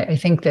with you. And I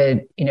think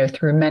that,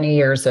 through many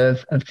years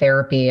of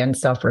therapy and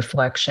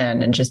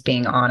self-reflection and just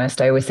being honest,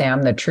 I always say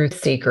I'm the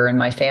truth seeker in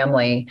my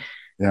family.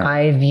 Yeah.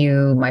 I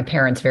view my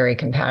parents very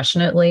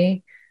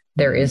compassionately.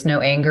 There is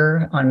no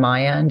anger on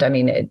my end. I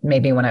mean,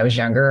 maybe when I was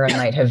younger, I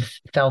might have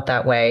felt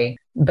that way.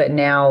 But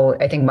now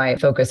I think my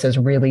focus has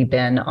really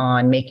been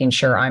on making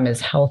sure I'm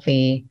as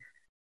healthy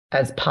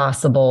as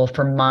possible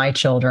for my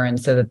children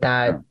so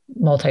that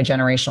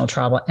multi-generational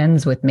trauma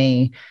ends with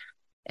me.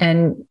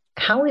 And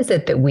how is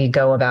it that we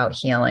go about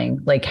healing?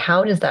 Like,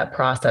 how does that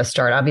process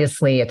start?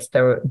 Obviously, it's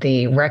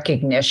the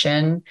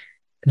recognition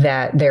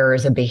that there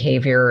is a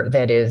behavior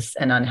that is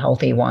an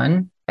unhealthy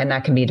one, and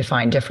that can be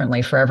defined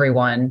differently for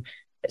everyone.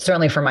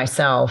 Certainly for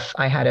myself,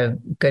 I had a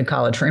good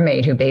college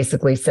roommate who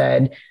basically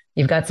said,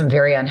 you've got some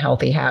very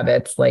unhealthy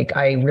habits. Like,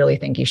 I really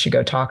think you should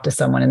go talk to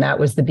someone. And that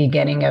was the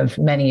beginning of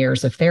many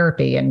years of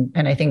therapy. And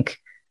I think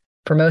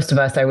for most of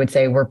us, I would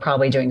say we're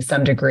probably doing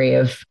some degree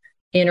of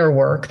inner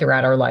work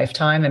throughout our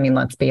lifetime. I mean,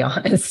 let's be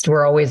honest,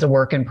 we're always a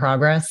work in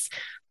progress.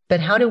 But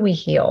how do we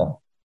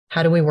heal?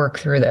 How do we work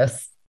through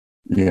this?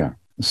 Yeah.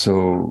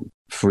 So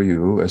for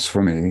you, as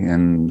for me,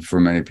 and for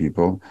many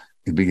people,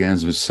 it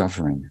begins with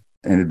suffering.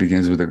 And it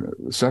begins with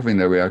the suffering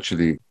that we're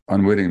actually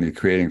unwittingly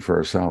creating for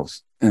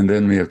ourselves. And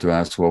then we have to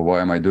ask, well,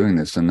 why am I doing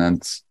this? And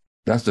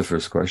that's the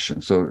first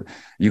question. So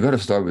you got to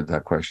start with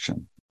that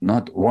question.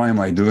 Not why am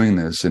I doing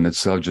this in its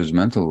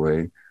self-judgmental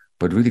way,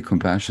 but really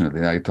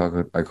compassionately. I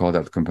call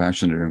that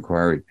compassionate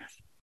inquiry.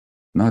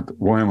 Not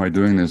why am I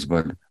doing this,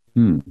 but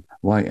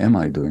why am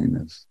I doing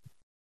this?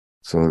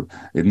 So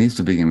it needs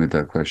to begin with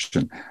that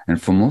question.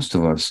 And for most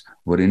of us,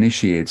 what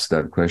initiates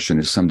that question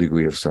is some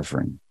degree of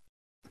suffering.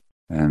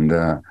 And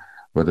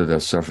whether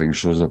that suffering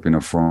shows up in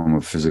a form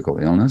of physical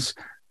illness,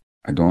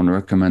 I don't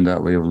recommend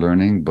that way of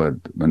learning, but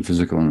when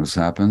physical illness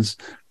happens,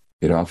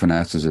 it often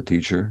acts as a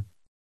teacher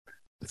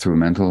through a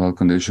mental health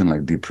condition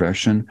like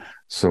depression.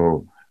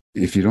 So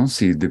if you don't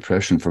see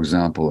depression, for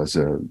example, as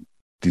a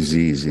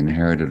disease,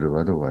 inherited or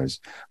otherwise,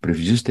 but if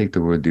you just take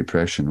the word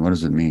depression, what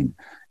does it mean?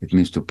 It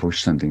means to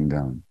push something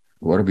down.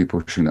 What are we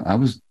pushing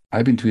down?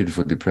 I've been treated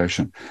for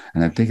depression,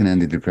 and I've taken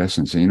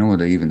antidepressants, and you know what?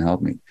 They even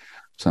helped me.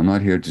 So I'm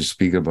not here to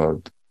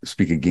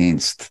speak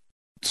against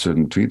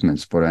certain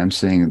treatments, but I'm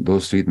saying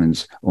those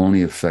treatments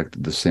only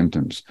affect the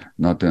symptoms,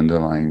 not the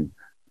underlying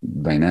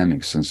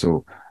dynamics. And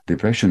so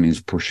depression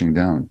means pushing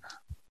down.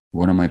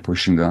 What am I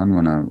pushing down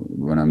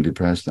when I'm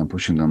depressed? I'm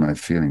pushing down my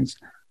feelings.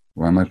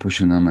 Why am I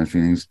pushing down my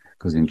feelings?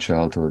 Because in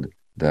childhood,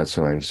 that's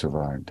how I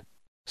survived.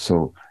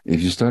 So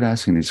if you start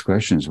asking these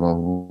questions, well,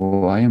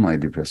 why am I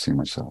depressing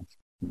myself?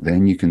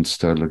 Then you can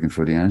start looking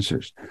for the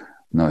answers.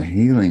 Now,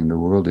 healing the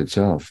world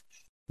itself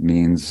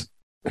means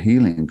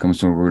healing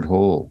comes from the word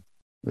whole,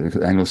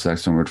 the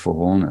Anglo-Saxon word for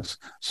wholeness.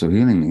 So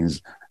healing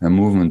means a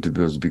movement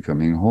towards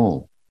becoming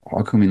whole.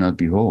 How can we not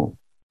be whole?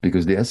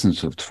 Because the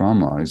essence of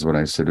trauma is what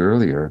I said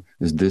earlier,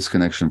 is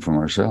disconnection from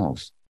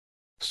ourselves.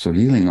 So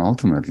healing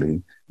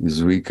ultimately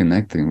is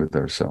reconnecting with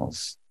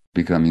ourselves,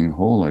 becoming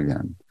whole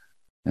again.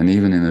 And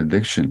even in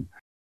addiction,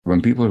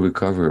 when people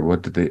recover,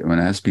 when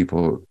I ask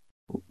people,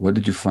 what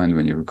did you find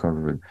when you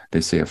recovered?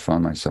 They say, I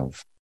found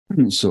myself.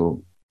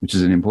 So, which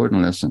is an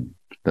important lesson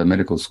that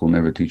medical school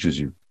never teaches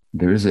you.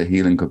 There is a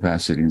healing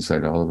capacity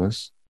inside all of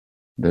us.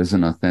 There's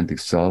an authentic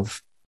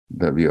self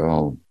that we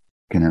all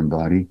can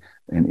embody.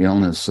 An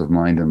illness of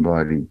mind and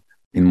body,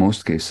 in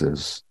most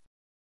cases,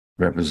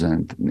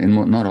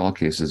 not all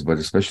cases, but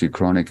especially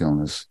chronic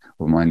illness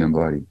of mind and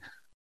body,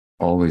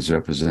 always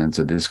represents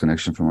a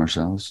disconnection from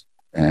ourselves.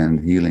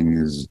 And healing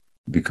is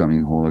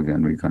becoming whole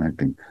again,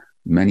 reconnecting.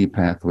 Many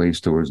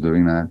pathways towards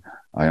doing that.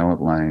 I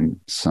outline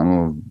some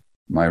of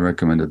my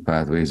recommended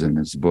pathways in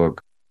this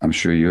book. I'm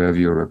sure you have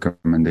your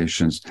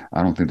recommendations.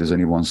 I don't think there's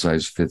any one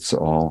size fits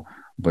all,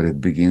 but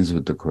it begins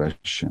with the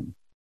question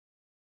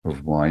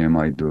of why am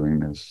I doing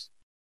this?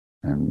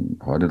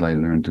 And how did I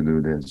learn to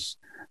do this?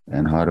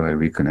 And how do I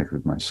reconnect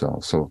with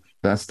myself? So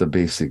that's the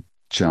basic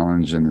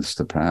challenge, and it's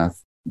the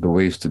path. The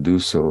ways to do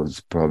so is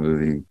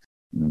probably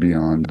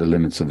beyond the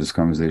limits of this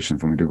conversation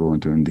for me to go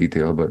into in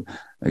detail. But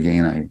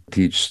again, I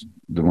teach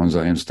the ones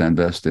I understand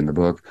best in the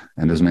book,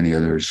 and there's many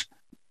others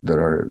that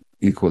are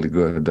equally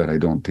good that I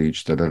don't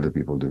teach, that other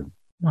people do.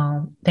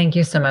 Well, thank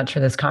you so much for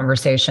this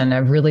conversation.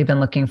 I've really been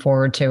looking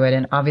forward to it.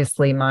 And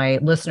obviously, my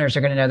listeners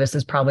are going to know this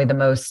is probably the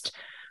most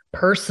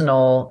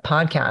personal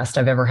podcast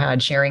I've ever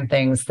had, sharing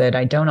things that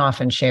I don't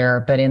often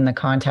share, but in the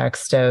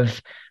context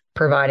of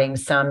providing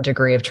some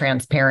degree of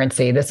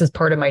transparency. This is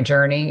part of my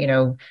journey,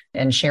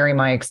 and sharing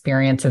my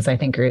experiences, I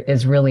think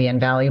is really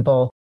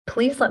invaluable.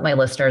 Please let my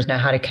listeners know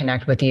how to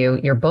connect with you.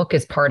 Your book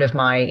is part of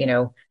my,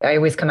 I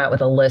always come out with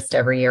a list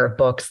every year of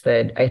books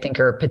that I think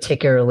are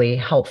particularly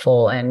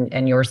helpful,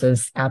 and yours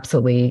is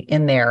absolutely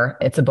in there.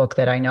 It's a book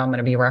that I know I'm going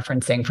to be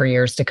referencing for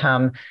years to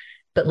come.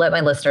 But let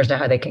my listeners know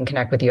how they can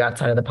connect with you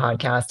outside of the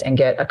podcast and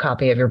get a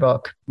copy of your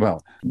book.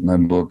 Well, my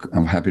book,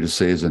 I'm happy to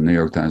say, is a New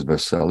York Times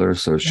bestseller,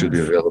 so it should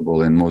be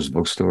available in most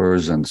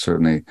bookstores and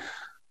certainly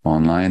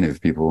online if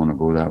people want to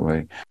go that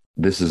way.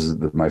 This is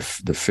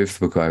the fifth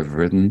book I've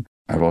written.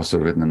 I've also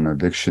written on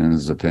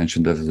addictions,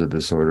 attention deficit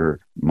disorder,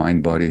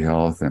 mind, body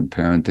health, and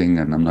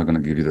parenting. And I'm not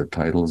going to give you the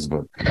titles,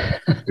 but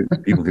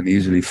people can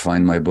easily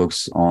find my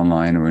books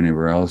online or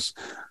anywhere else.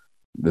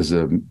 There's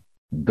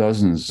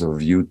dozens of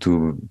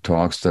YouTube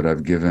talks that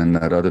I've given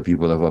that other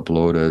people have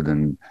uploaded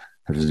and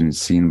have been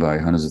seen by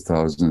hundreds of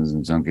thousands,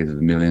 in some cases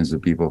millions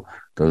of people.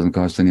 Doesn't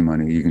cost any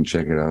money. You can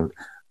check it out.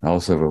 I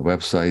also have a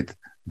website,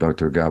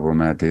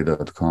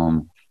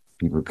 drgabormate.com.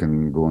 People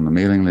can go on the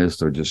mailing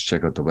list or just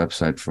check out the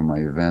website for my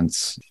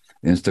events.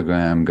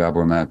 Instagram,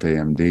 Gabor Mate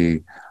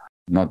MD.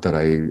 Not that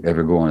I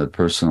ever go on it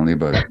personally,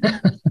 but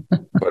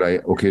but I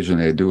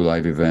occasionally do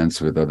live events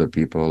with other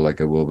people,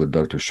 like I will with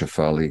Dr.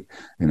 Shefali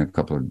in a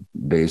couple of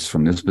days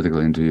from this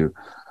particular interview.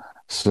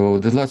 So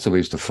there's lots of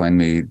ways to find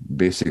me.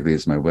 Basically,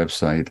 it's my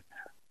website,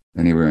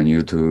 anywhere on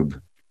YouTube,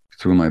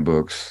 through my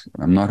books.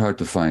 I'm not hard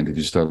to find if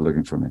you start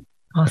looking for me.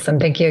 Awesome.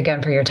 Thank you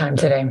again for your time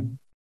today.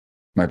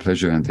 My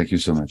pleasure, and thank you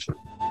so much.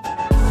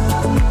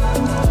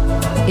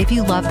 If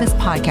you love this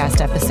podcast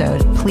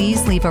episode,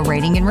 please leave a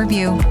rating and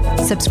review,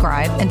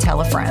 subscribe, and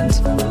tell a friend.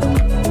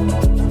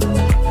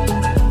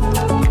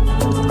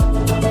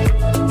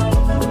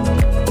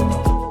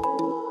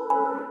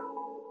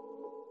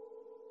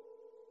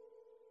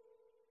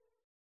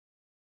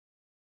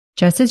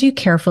 Just as you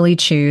carefully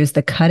choose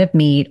the cut of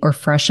meat or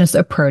freshness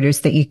of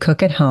produce that you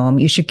cook at home,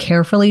 you should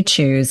carefully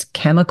choose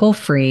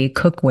chemical-free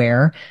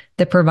cookware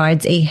that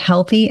provides a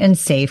healthy and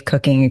safe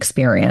cooking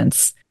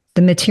experience.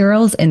 The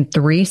materials in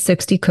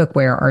 360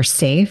 Cookware are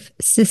safe,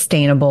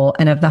 sustainable,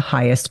 and of the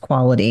highest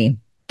quality.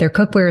 Their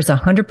cookware is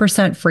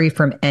 100% free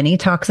from any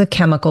toxic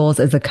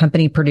chemicals, as the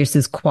company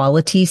produces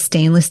quality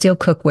stainless steel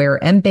cookware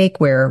and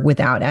bakeware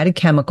without added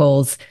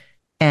chemicals,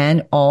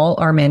 and all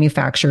are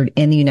manufactured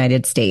in the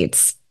United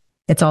States.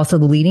 It's also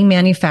the leading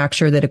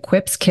manufacturer that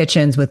equips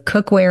kitchens with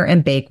cookware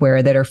and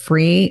bakeware that are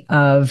free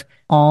of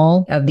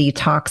all of the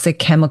toxic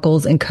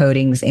chemicals and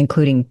coatings,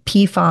 including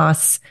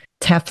PFAS,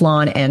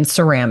 Teflon, and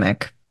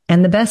ceramic.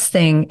 And the best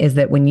thing is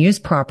that when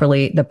used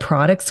properly, the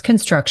product's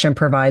construction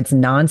provides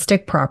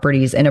nonstick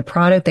properties in a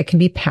product that can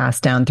be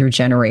passed down through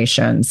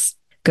generations.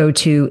 Go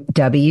to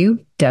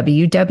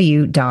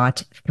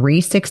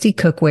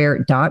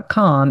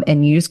www.360cookware.com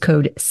and use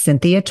code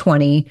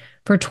Cynthia20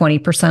 for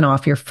 20%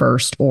 off your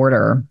first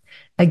order.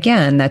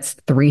 Again, that's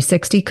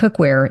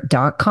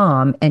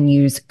 360cookware.com and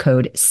use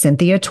code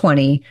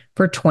Cynthia20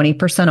 for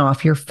 20%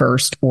 off your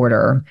first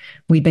order.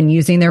 We've been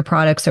using their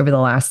products over the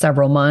last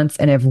several months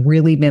and have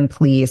really been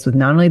pleased with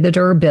not only the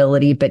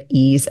durability, but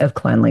ease of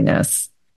cleanliness.